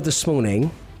first word this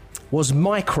morning was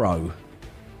micro.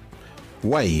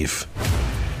 Wave.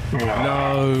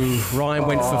 No, Ryan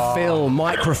went for film,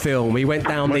 microfilm. He went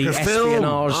down the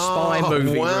espionage spy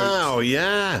movie wow, route.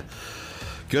 Yeah.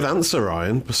 Good answer,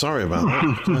 Ryan. Sorry about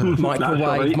that.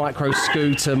 Microwave, micro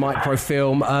scooter,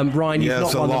 microfilm. Ryan, you've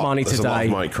not won the money today. There's a lot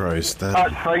of micros there.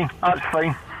 That's fine.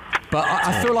 But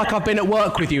I feel like I've been at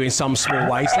work with you in some small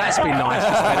way, so that's been nice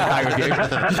to spend a day with you.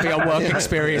 To be on work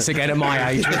experience again at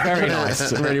my age. It was very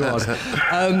nice. It really was.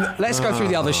 Let's go through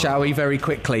the others, shall we, very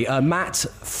quickly. Matt,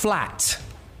 flat.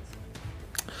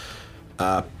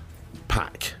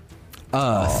 Pack.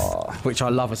 Earth, which I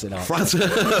love as an answer. Flat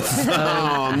Earth.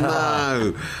 Oh,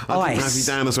 no. I didn't have you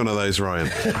down as one of those, Ryan.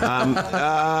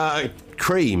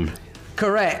 Cream.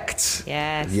 Yes.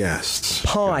 Yes.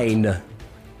 Pine.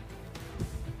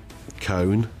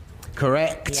 Cone.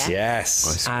 Correct. Yes.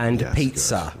 Nice. And Yes,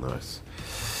 pizza. good. Nice.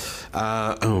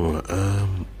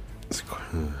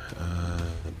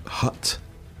 Hut.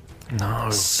 No.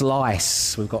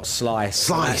 Slice. We've got slice.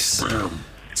 Slice.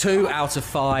 2 out of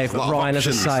 5. Ryan, as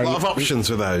I say, A lot of options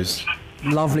with those.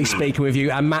 lovely speaking with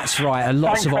you. And Matt's right.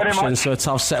 Lots Thanks of very options much. for a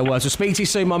tough set of words. We'll speak to you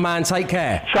soon, my man. Take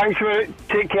care. Thanks for it.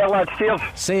 Take care, lads. Cheers.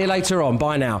 See you later on.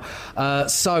 Bye now.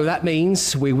 So that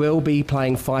means we will be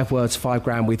playing 5 words, 5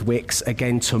 grand with Wix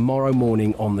again tomorrow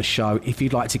morning on the show. If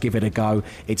you'd like to give it a go,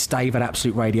 it's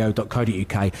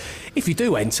dave@absoluteradio.co.uk. If you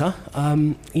do enter,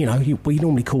 we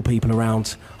normally call people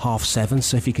around 7:30.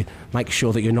 So if you could make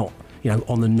sure that you're not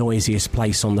on the noisiest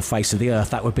place on the face of the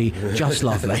earth, that would be just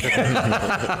lovely. 5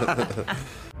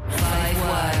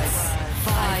 words,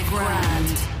 5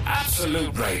 grand.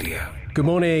 Absolute Radio. Good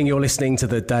morning, you're listening to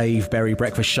the Dave Berry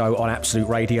Breakfast Show on Absolute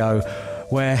Radio,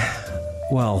 where,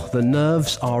 well, the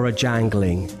nerves are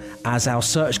a-jangling. As our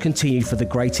search continued for the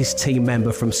greatest team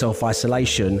member from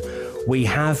self-isolation, we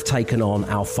have taken on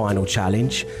our final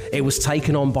challenge. It was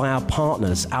taken on by our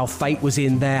partners. Our fate was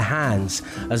in their hands,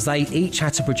 as they each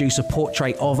had to produce a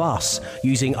portrait of us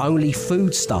using only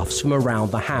foodstuffs from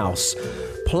around the house.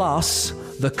 Plus,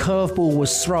 the curveball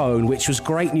was thrown, which was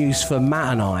great news for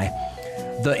Matt and I,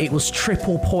 that it was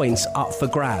triple points up for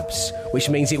grabs, which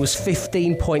means it was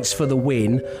 15 points for the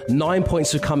win, 9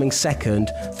 points for coming second,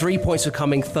 3 points for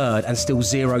coming third, and still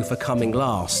 0 for coming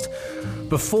last.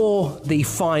 Before the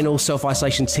final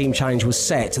self-isolation team challenge was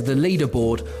set, the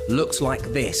leaderboard looked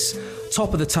like this.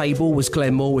 Top of the table was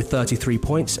Glenn Moore with 33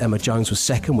 points, Emma Jones was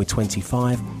second with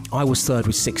 25, I was third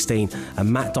with 16,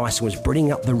 and Matt Dyson was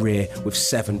bringing up the rear with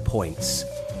 7 points.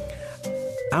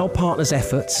 Our partners'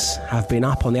 efforts have been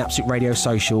up on the Absolute Radio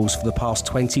socials for the past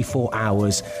 24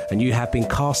 hours, and you have been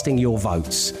casting your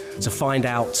votes to find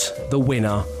out the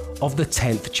winner of the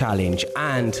 10th challenge,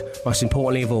 and, most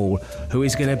importantly of all, who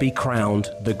is going to be crowned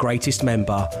the greatest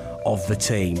member of the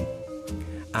team.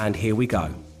 And here we go.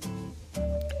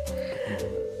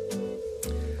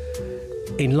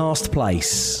 In last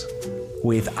place,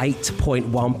 with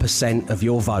 8.1% of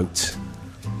your vote,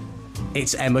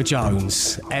 it's Emma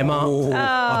Jones. Emma,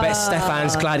 I bet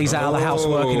Stefan's glad he's out of the house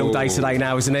working all day today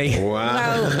now, isn't he? Wow.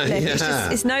 Well, look,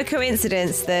 it's no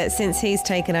coincidence that since he's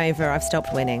taken over, I've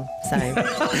stopped winning. So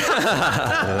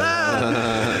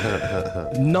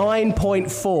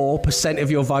 9.4% of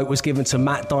your vote was given to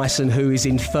Matt Dyson, who is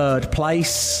in third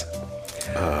place.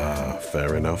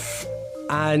 Fair enough.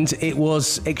 And it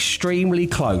was extremely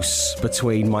close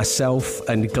between myself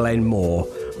and Glenn Moore,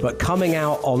 but coming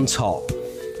out on top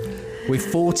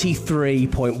with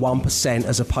 43.1%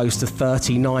 as opposed to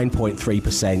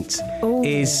 39.3%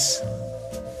 is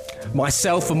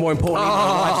myself, and more importantly,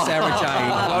 my wife, Sarah Jane.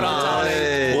 Well done,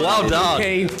 darling. Well done.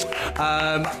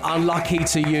 Unlucky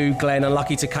to you, Glenn.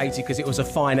 Unlucky to Katie, because it was a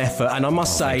fine effort. And I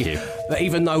must say that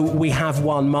even though we have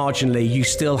won marginally, you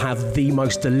still have the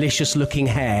most delicious-looking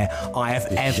hair I have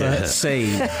ever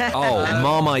seen.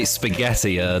 Marmite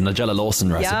spaghetti, a Nigella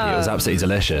Lawson recipe. It was absolutely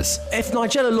delicious. If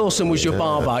Nigella Lawson was your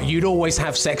barber, you'd always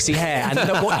have sexy hair. And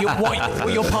what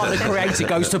your partner created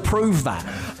goes to prove that.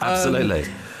 Absolutely.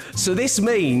 So this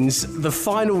means the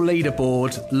final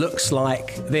leaderboard looks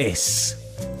like this.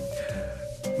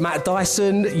 Matt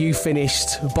Dyson, you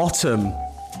finished bottom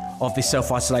of the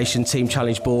self-isolation team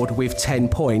challenge board with 10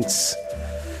 points.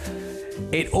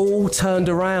 It all turned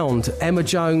around. Emma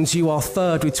Jones, you are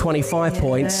third with 25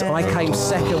 points. I came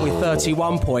second with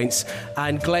 31 points.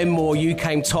 And Glenn Moore, you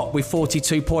came top with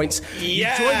 42 points.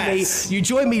 Yes! You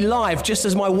joined me live just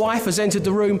as my wife has entered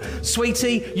the room.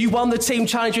 Sweetie, you won the team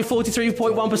challenge with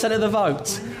 43.1% of the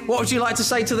vote. What would you like to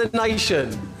say to the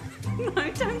nation? No,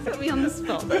 don't put me on the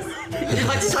spot. You'd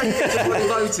like to say to everybody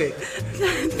voting?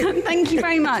 Thank you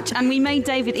very much. And we made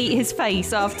David eat his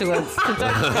face afterwards.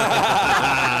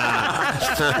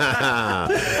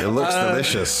 It looks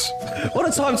delicious. What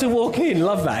a time to walk in.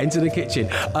 Love that, into the kitchen.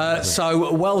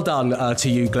 So well done to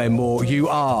you, Glenn Moore. You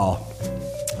are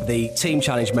the team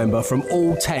challenge member from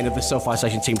all 10 of the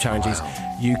self-isolation team challenges.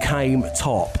 Wow. You came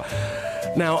top.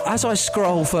 Now, as I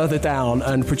scroll further down,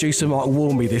 and producer Mark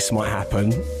warned me this might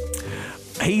happen,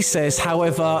 he says,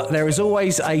 however, there is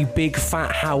always a big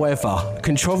fat however.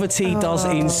 Controversy does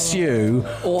ensue.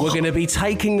 We're going to be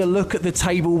taking a look at the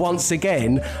table once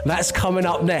again. That's coming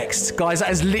up next. Guys, that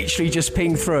has literally just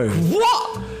pinged through.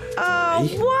 What?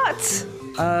 What?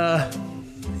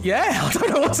 Yeah, I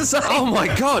don't know what to say. Oh my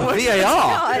God, VAR.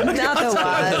 Not another one.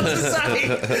 I don't know what to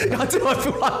say. I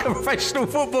feel like a professional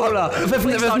footballer. They've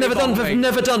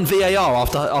never done VAR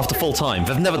after full time.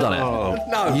 They've never done it.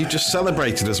 No. You just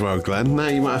celebrated as well, Glenn. Now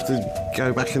you might have to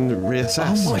go back and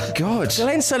reassess. Oh my God.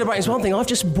 Glenn celebrating is one thing. I've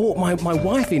just brought my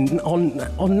wife in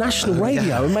on national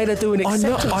radio and made her do an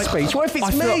acceptance speech. What if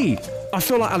it's me? I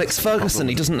feel like Alex Ferguson.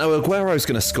 He doesn't know Aguero's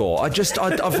going to score.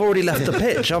 I've already left the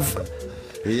pitch.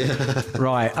 Yeah.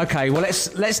 Right. Okay. Well,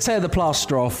 let's tear the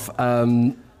plaster off.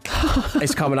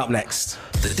 It's coming up next.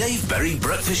 The Dave Berry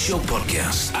Breakfast Show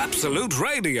Podcast. Absolute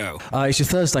Radio. It's your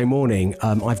Thursday morning.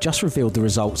 I've just revealed the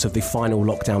results of the final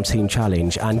lockdown team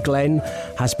challenge, and Glenn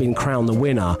has been crowned the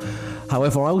winner.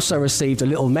 However, I also received a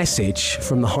little message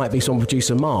from the Hypebeast One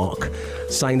producer Mark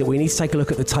saying that we need to take a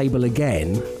look at the table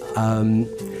again.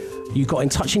 You got in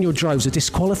touch in your droves. A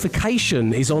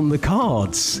disqualification is on the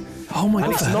cards. Oh my God.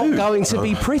 And it's not going to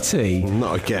be pretty.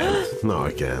 Not again. Not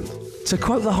again. To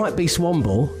quote the Hypebeast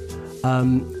Womble,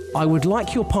 I would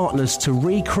like your partners to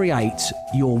recreate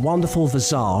your wonderful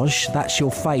visage, that's your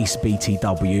face,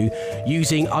 BTW,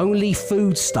 using only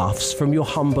foodstuffs from your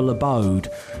humble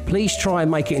abode. Please try and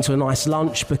make it into a nice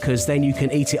lunch, because then you can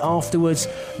eat it afterwards.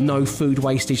 No food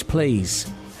wastage,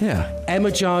 please. Yeah.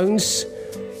 Emma Jones,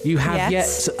 you have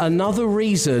yet another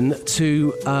reason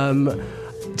to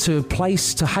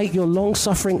hate your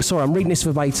long-suffering... Sorry, I'm reading this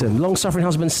verbatim. Long-suffering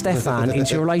husband Stefan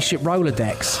into your relationship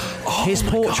Rolodex. His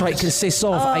portrait consists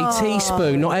of a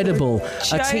teaspoon, not edible.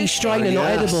 A tea strainer,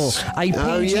 not edible. A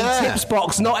PG tips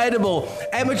box, not edible.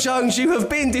 Emma Jones, you have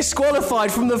been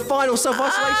disqualified from the final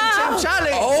self-isolation team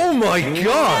challenge. Oh my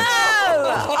God.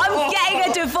 No! I'm getting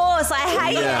a divorce. I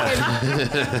hate him.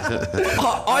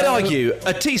 I'd argue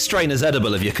a tea strainer's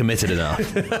edible if you're committed enough.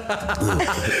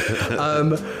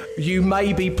 You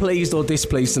may be pleased or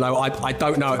displeased to know, I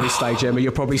don't know at this stage, Emma,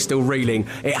 you're probably still reeling.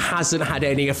 It hasn't had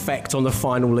any effect on the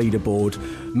final leaderboard.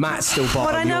 Matt's still bottom.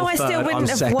 But I know I still wouldn't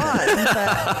have won.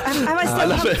 Have I still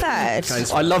won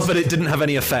third? I love that it didn't have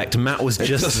any effect. Matt was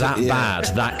just that bad,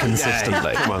 that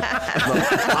consistently. Come on.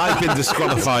 Look, I've been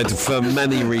disqualified for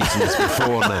many reasons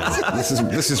before now.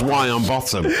 This is why I'm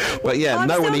bottom. But yeah,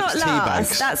 no one eats tea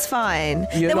bags. That's fine.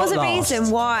 You're there was not a last. reason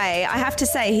why. I have to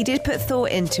say, he did put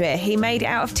thought into it. He made it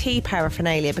out of tea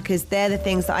paraphernalia, because they're the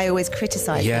things that I always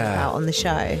criticise him about on the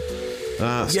show.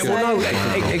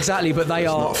 Exactly, but they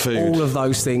are, all of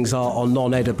those things are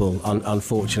non-edible,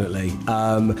 unfortunately.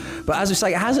 But as I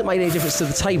say, it hasn't made any difference to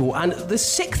the table. And the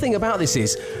sick thing about this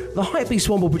is, the Hypebeast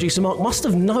Womble producer Mark must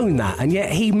have known that, and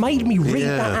yet he made me read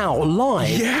that out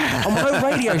live on my own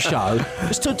radio show,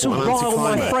 just to rile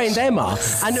my friend Emma,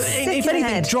 and if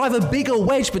anything, drive a bigger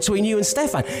wedge between you and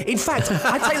Stefan. In fact,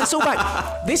 I take this all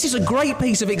back. This is a great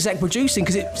piece of exec producing,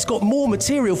 because it's got more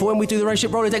material for when we do the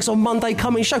Relationship Rolodex on Monday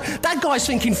coming show. That guy's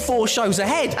thinking 4 shows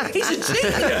ahead. He's a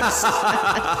genius.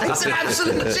 He's an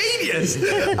absolute genius.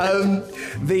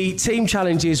 The team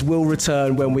challenges will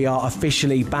return when we are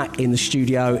officially back in the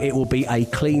studio. It will be a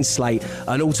clean slate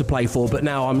and all to play for. But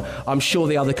now I'm sure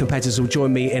the other competitors will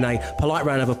join me in a polite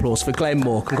round of applause for Glenn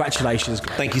Moore. Congratulations.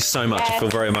 Thank you so much. I feel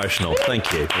very emotional.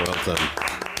 Thank you. Well done.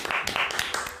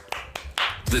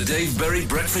 The Dave Berry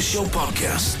Breakfast Show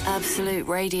Podcast. Absolute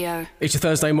Radio. It's your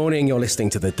Thursday morning. You're listening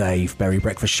to the Dave Berry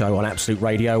Breakfast Show on Absolute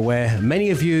Radio, where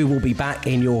many of you will be back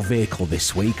in your vehicle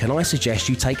this week, and I suggest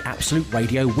you take Absolute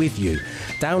Radio with you.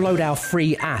 Download our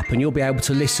free app and you'll be able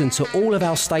to listen to all of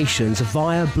our stations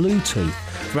via Bluetooth,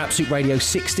 from Absolute Radio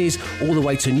 60s all the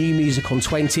way to new music on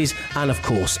 20s and, of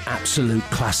course, absolute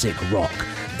classic rock.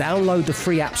 Download the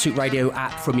free Absolute Radio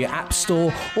app from your App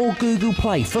Store or Google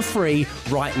Play for free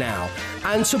right now.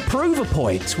 And to prove a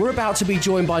point, we're about to be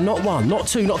joined by not one, not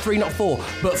two, not three, not four,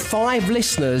 but 5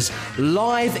 listeners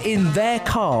live in their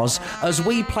cars as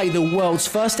we play the world's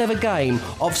first ever game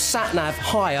of sat-nav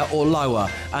higher or lower.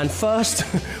 And first,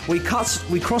 we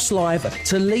cross live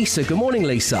to Lisa. Good morning,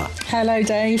 Lisa. Hello,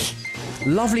 Dave.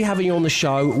 Lovely having you on the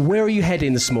show. Where are you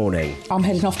heading this morning? I'm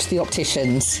heading off to the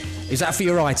opticians. Is that for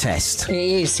your eye test? It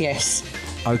is, yes.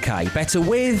 Okay, better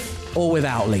with or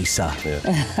without Lisa? Yeah.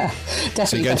 Definitely.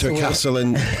 So you're going to a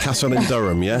castle in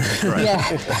Durham, yeah? Right.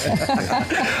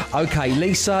 Yeah. Okay,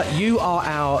 Lisa, you are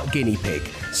our guinea pig.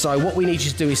 So what we need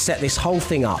you to do is set this whole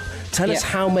thing up. Tell us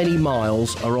how many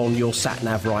miles are on your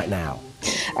sat-nav right now.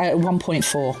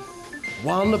 1.4.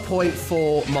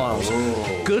 1.4 miles.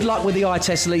 Oh. Good luck with the eye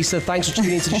test, Lisa. Thanks for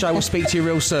tuning into the show. We'll speak to you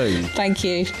real soon. Thank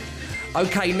you.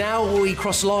 Okay, now we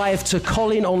cross live to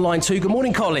Colin on line 2. Good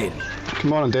morning, Colin. Good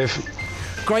morning, Dave.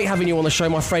 Great having you on the show,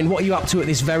 my friend. What are you up to at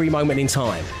this very moment in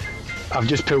time? I've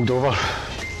just pulled over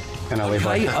in a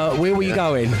Okay, where were you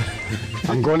going?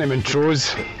 I'm going to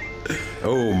Montrose.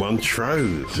 Oh,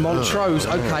 Montrose. Montrose,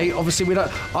 okay. Obviously, we don't.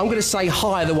 I'm going to say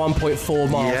higher than 1.4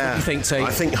 miles. Yeah. What do you think, T?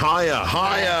 I think higher.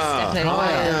 Yes, definitely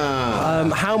higher.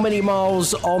 How many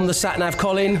miles on the sat-nav,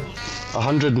 Colin?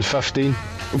 115.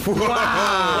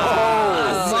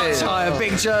 Wow! Much higher,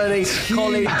 big journey.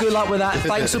 Colin, good luck with that.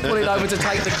 Thanks for pulling over to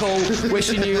take the call.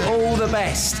 Wishing you all the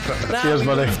best. Now Cheers,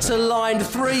 buddy. move to line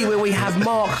 3 where we have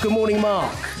Mark. Good morning,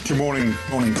 Mark. Good morning,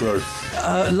 crew.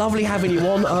 Lovely having you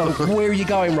on. Where are you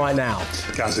going right now?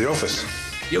 Going to the office.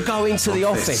 You're going to the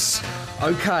office.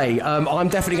 Okay, I'm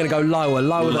definitely going to go lower than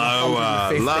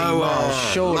 115 miles.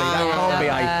 Surely that can't be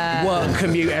a work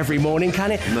commute every morning,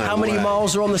 can it? No How many way.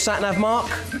 miles are on the sat-nav,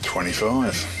 Mark?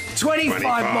 25. 25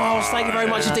 miles. Thank you very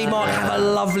much indeed, Mark. Have a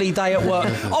lovely day at work.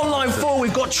 On line 4,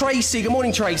 we've got Tracy. Good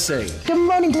morning, Tracy. Good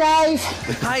morning, Dave.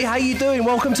 Hey, how you doing?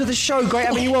 Welcome to the show. Great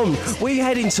having you on. Where are you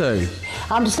heading to?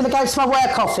 I'm just going to go to my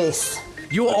work office.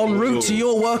 You're en route to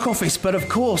your work office, but of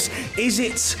course, is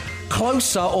it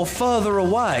closer or further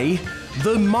away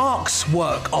than Mark's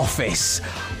work office?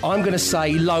 I'm going to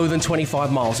say lower than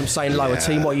 25 miles. I'm saying lower.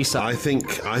 Team, what are you saying? I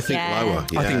think Yeah. lower.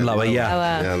 I think lower,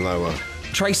 yeah. Yeah, lower.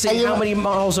 Tracy, how many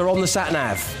miles are on the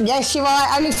sat-nav? Yes, you're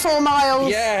right. Only 4 miles.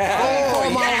 Yeah, 4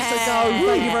 miles to go.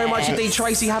 Thank you very much indeed,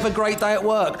 Tracy. Have a great day at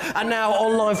work. And now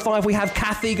on line 5, we have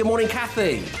Kathy. Good morning,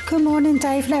 Kathy. Good morning,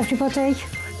 Dave and everybody.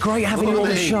 Great having you on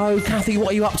the show. Kathy,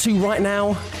 what are you up to right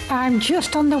now? I'm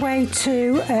just on the way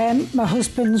to my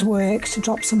husband's work to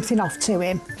drop something off to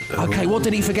him. Okay, what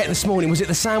did he forget this morning? Was it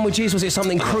the sandwiches? Was it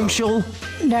something crucial?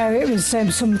 No, it was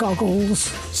some goggles.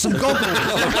 Some goggles?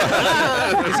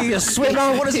 Is he a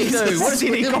swimmer? What does he do? What does he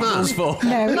need goggles for?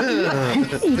 No,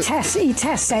 he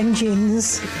tests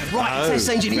engines. Right, he tests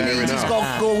engine. He needs his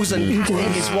goggles and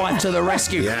his wife to the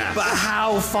rescue. Yeah. But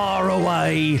how far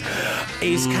away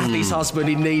is Kathy's husband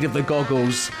in need of the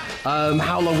goggles?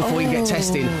 How long before we get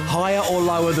testing? Higher or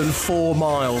lower than 4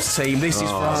 miles, team? This is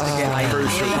for us to get a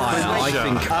crucial. I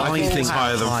think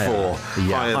higher than 4.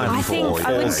 Yeah, Higher than I 4. think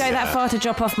I wouldn't go that far to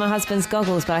drop off my husband's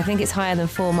goggles, but I think it's higher than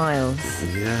 4 miles.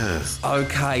 Yeah.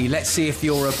 Okay, let's see if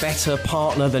you're a better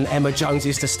partner than Emma Jones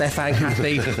is to Stefan,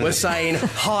 Kathy. We're saying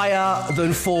higher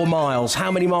than 4 miles. How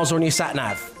many miles are on your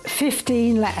sat-nav?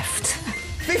 15 left.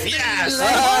 50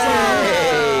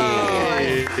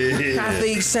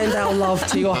 Kathy, send our love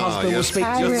to your husband. We'll speak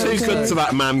to you. You're too good to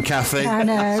that man, Kathy. I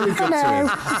know. Too good to him.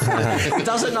 He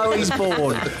doesn't know he's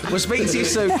born. We'll speak to you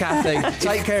soon, Kathy.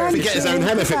 Take care of Forget his own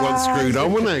head if it wasn't screwed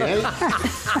on, wouldn't he?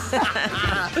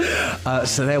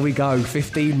 So there we go,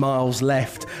 15 miles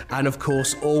left. And of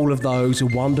course, all of those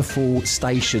wonderful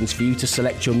stations for you to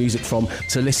select your music from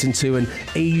to listen to and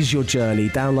ease your journey.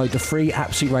 Download the free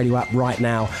Absolute Radio app right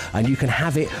now and you can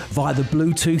have it via the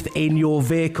Bluetooth in your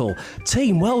vehicle.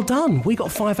 Team, well done. We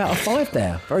got 5 out of 5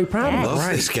 there. Very proud of us.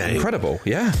 Love this game. Incredible,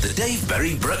 yeah. The Dave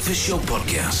Berry Breakfast Show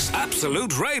Podcast.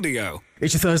 Absolute Radio.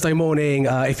 It's your Thursday morning.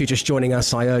 If you're just joining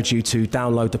us, I urge you to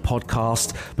download the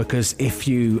podcast, because if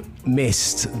you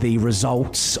missed the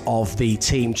results of the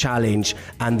team challenge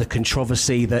and the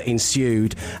controversy that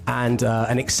ensued and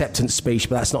an acceptance speech,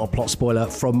 but that's not a plot spoiler,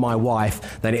 from my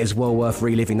wife, then it is well worth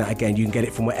reliving that again. You can get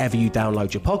it from wherever you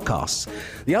download your podcasts.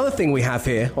 The other thing we have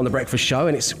here on The Breakfast Show,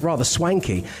 and it's rather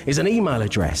swanky, is an email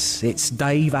address. It's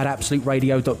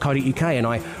dave@absoluteradio.co.uk, and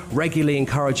I regularly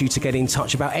encourage you to get in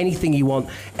touch about anything you want,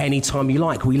 anytime you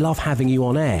like. We love having you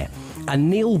on air. And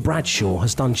Neil Bradshaw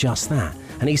has done just that.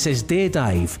 And he says, "Dear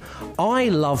Dave, I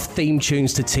love theme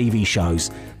tunes to TV shows."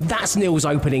 That's Neil's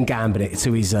opening gambit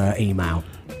to his email.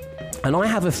 "And I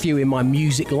have a few in my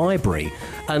music library,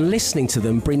 and listening to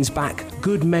them brings back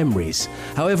good memories.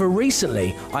 However,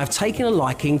 recently I've taken a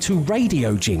liking to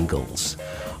radio jingles.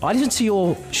 I listen to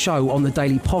your show on the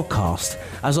daily podcast,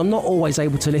 as I'm not always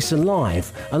able to listen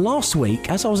live. And last week,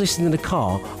 as I was listening in the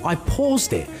car, I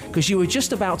paused it because you were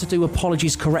just about to do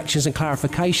apologies, corrections and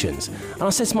clarifications. And I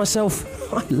said to myself,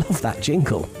 I love that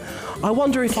jingle. I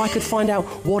wonder if I could find out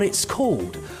what it's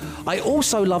called. I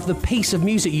also love the piece of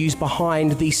music used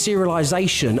behind the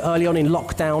serialisation early on in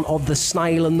lockdown of The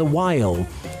Snail and the Whale.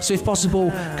 So if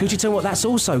possible, could you tell me what that's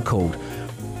also called?"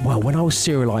 Well, when I was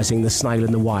serialising The Snail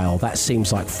and the Whale, that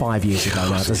seems like 5 years ago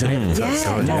now, doesn't it?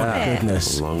 Yeah,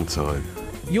 goodness. A long time.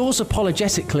 Yours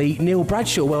apologetically, Neil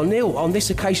Bradshaw. Well, Neil, on this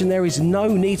occasion there is no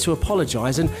need to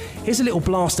apologise, and here's a little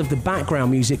blast of the background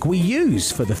music we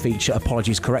use for the feature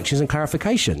Apologies, Corrections and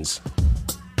Clarifications.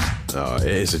 Oh, it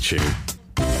is a tune.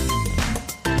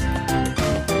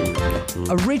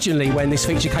 Originally, when this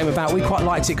feature came about, we quite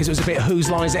liked it because it was a bit Whose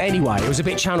Line Is It Anyway? It was a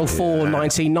bit Channel 4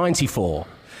 1994.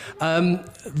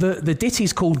 The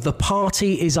ditty's called The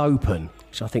Party Is Open,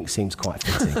 which I think seems quite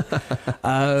fitting.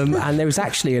 And there is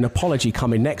actually an apology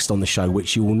coming next on the show,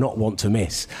 which you will not want to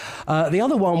miss. The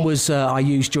other one was I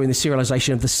used during the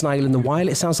serialisation of The Snail and the Whale.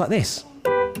 It sounds like this.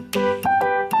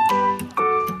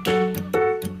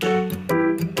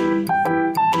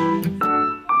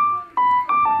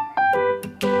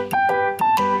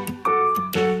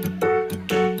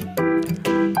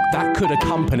 Could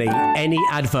accompany any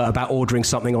advert about ordering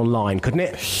something online, couldn't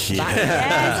it?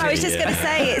 Yes, I was just going to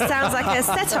say, it sounds like a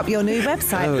set up your new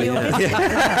website for your business.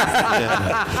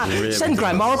 Really Send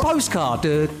Grandma a postcard.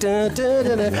 It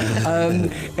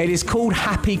is called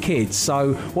Happy Kids.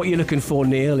 So what you're looking for,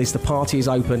 Neil, is The Party Is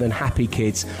Open and Happy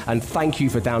Kids. And thank you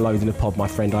for downloading the pod, my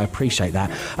friend. I appreciate that.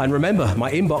 And remember,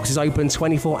 my inbox is open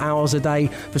 24 hours a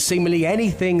day for seemingly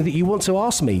anything that you want to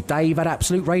ask me.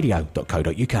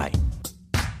 dave@absoluteradio.co.uk.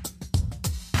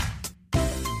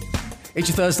 It's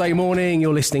your Thursday morning.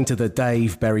 You're listening to the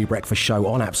Dave Berry Breakfast Show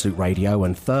on Absolute Radio,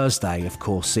 and Thursday, of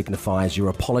course, signifies your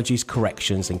apologies,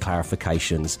 corrections and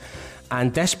clarifications.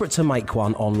 And desperate to make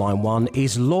one on line one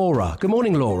is Laura. Good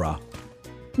morning, Laura.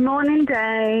 Morning,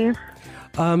 Dave.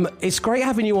 It's great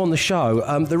having you on the show.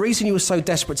 The reason you were so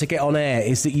desperate to get on air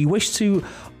is that you wish to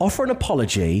offer an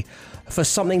apology for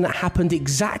something that happened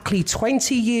exactly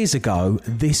 20 years ago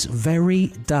this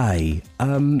very day.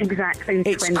 Exactly 20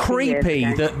 It's creepy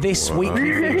years ago. that this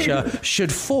weekly feature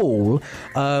should fall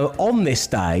on this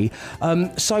day.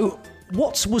 So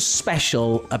what was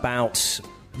special about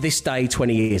this day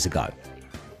 20 years ago?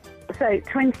 So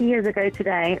 20 years ago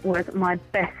today was my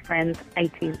best friend's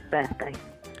 18th birthday.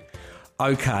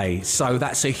 Okay, so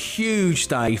that's a huge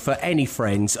day for any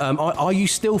friends. Are you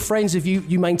still friends? Have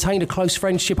you maintained a close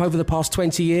friendship over the past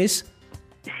 20 years?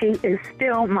 She is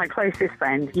still my closest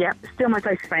friend. Yep, still my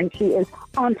closest friend. She is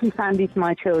Auntie Sandy to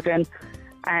my children,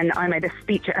 and I made a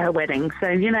speech at her wedding. So,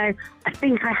 you know, I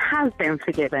think I have been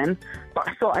forgiven, but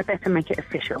I thought I'd better make it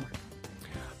official.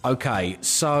 Okay,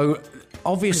 so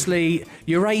obviously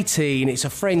you're 18, it's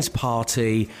a friend's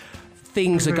party.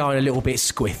 Things are going a little bit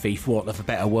squiffy, for want of a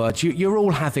better word. You're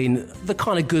all having the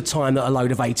kind of good time that a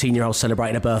load of 18-year-olds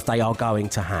celebrating a birthday are going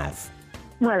to have.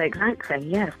 Well, exactly.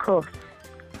 Yeah, of course.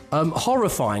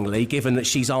 Horrifyingly, given that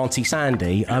she's Auntie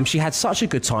Sandy, she had such a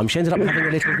good time. She ended up having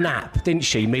a little nap, didn't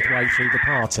she, midway through the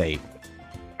party?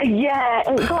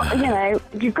 Yeah, it got, you know,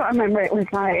 you've got to remember it was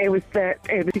the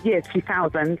year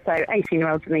 2000, so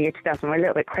 18-year-olds in the year 2000 were a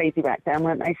little bit crazy back then,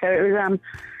 weren't they? So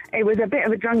it was a bit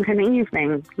of a drunken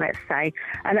evening, let's say,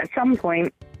 and at some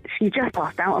point she just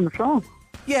passed out on the floor.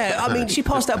 Yeah, I mean, she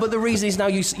passed out, but the reason is now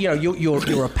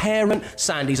you're a parent,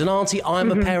 Sandy's an auntie, I'm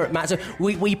a parent, Matt. So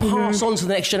we pass on to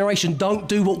the next generation. Don't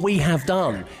do what we have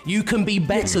done. You can be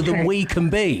better than we can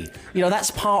be. You know,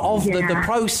 that's part of the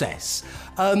process.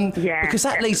 Because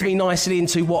that leads me nicely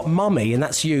into what Mummy, and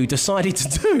that's you, decided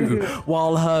to do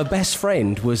while her best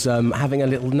friend was having a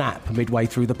little nap midway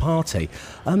through the party.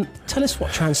 Tell us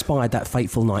what transpired that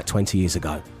fateful night 20 years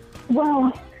ago.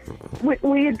 Well,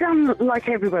 we had done like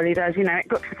everybody does, you know, it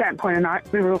got to a certain point of the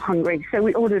night, we were all hungry, so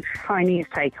we ordered Chinese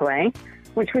takeaway,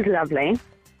 which was lovely.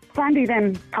 Sandy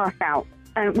then passed out,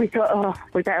 and we thought, oh,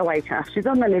 we better wake her. She's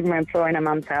on the living room floor in her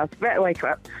mum's house, better wake her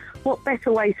up. What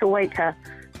better way to wake her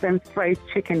than throw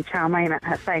chicken chow mein at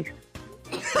her face?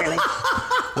 Really?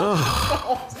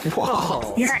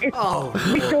 Wow. Yeah,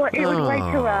 we thought it would wake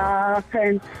her up,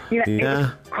 and it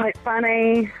was quite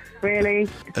funny, really.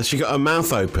 Has she got her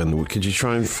mouth open? Could you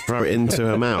try and throw it into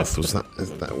her mouth? Wasn't that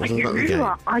the game?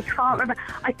 I can't remember.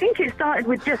 I think it started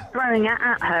with just throwing it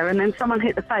at her, and then someone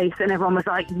hit the face, and everyone was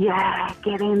like, "Yeah,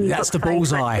 get in." That's the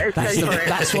bullseye.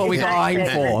 That's what we got aimed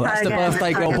for. That's the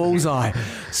birthday girl bullseye.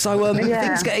 So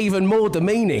things get even more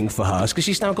demeaning for her because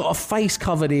she's now got a face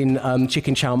covered in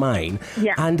chicken chow mein,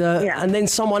 and then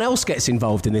someone else gets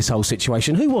involved in this whole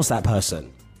situation. Who was that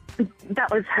person? That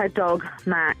was her dog,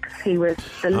 Max. He was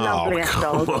the loveliest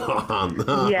dog.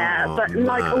 Yeah, but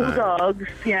like all dogs,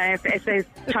 you know, if there's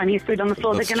Chinese food on the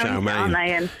floor, they're going to eat it, aren't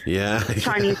they? And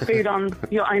Chinese food on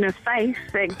your owner's face,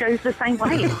 it goes the same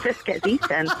way. It just gets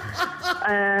eaten.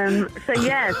 So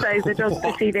the dog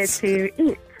proceeded to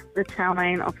eat the chow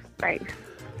mein off her face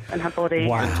and her body.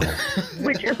 Wow.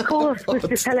 Which, of course, was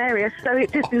just hilarious. So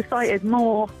it just incited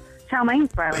more chow mein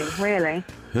throwing, really.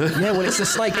 Yeah, well, it's the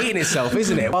snake eating itself,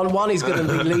 isn't it? One is going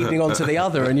to be leading on to the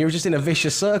other, and you're just in a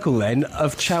vicious circle then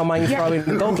of chow mein throwing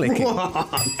and dog licking.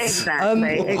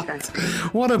 Exactly.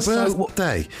 What a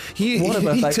birthday! He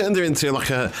turned her into like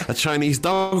a Chinese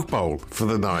dog bowl for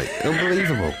the night.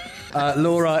 Unbelievable.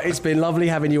 Laura, it's been lovely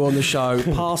having you on the show.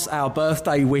 Pass our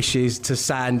birthday wishes to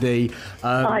Sandy.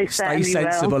 Stay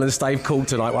sensible and stay cool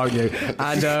tonight, won't you?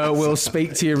 And we'll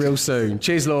speak to you real soon.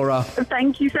 Cheers, Laura.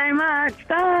 Thank you so much.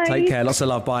 Bye. Take care. Lots of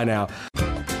love. Bye now.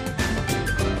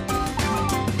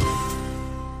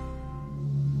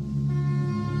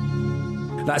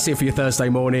 That's it for your Thursday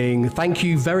morning. Thank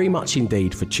you very much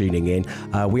indeed for tuning in.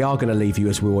 We are going to leave you,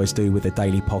 as we always do, with a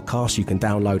daily podcast. You can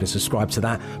download and subscribe to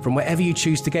that from wherever you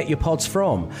choose to get your pods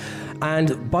from.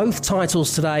 And both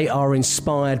titles today are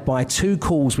inspired by two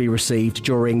calls we received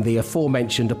during the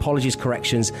aforementioned apologies,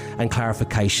 corrections and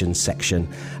clarifications section.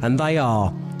 And they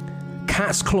are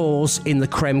Cat's Claws in the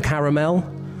Creme Caramel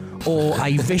or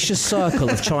a vicious circle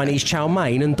of Chinese chow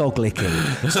mein and dog licking.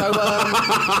 So,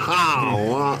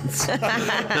 what?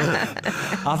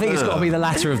 I think it's got to be the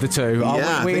latter of the two.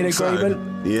 Are we in agreement? So.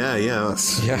 Yeah,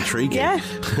 that's intriguing. Yeah.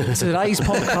 Today's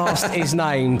podcast is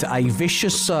named A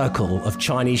Vicious Circle of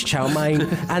Chinese Chow Mein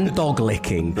and Dog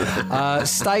Licking.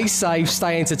 Stay safe,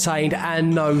 stay entertained,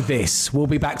 and know this. We'll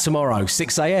be back tomorrow,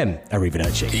 6 a.m.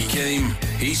 Arrivederci. He came,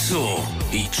 he saw,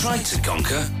 he tried to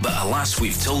conquer, but alas,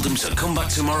 we've told him to come back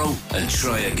tomorrow and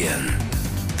try again.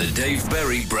 The Dave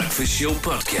Berry Breakfast Show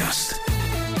Podcast.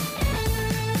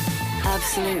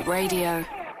 Absolute Radio.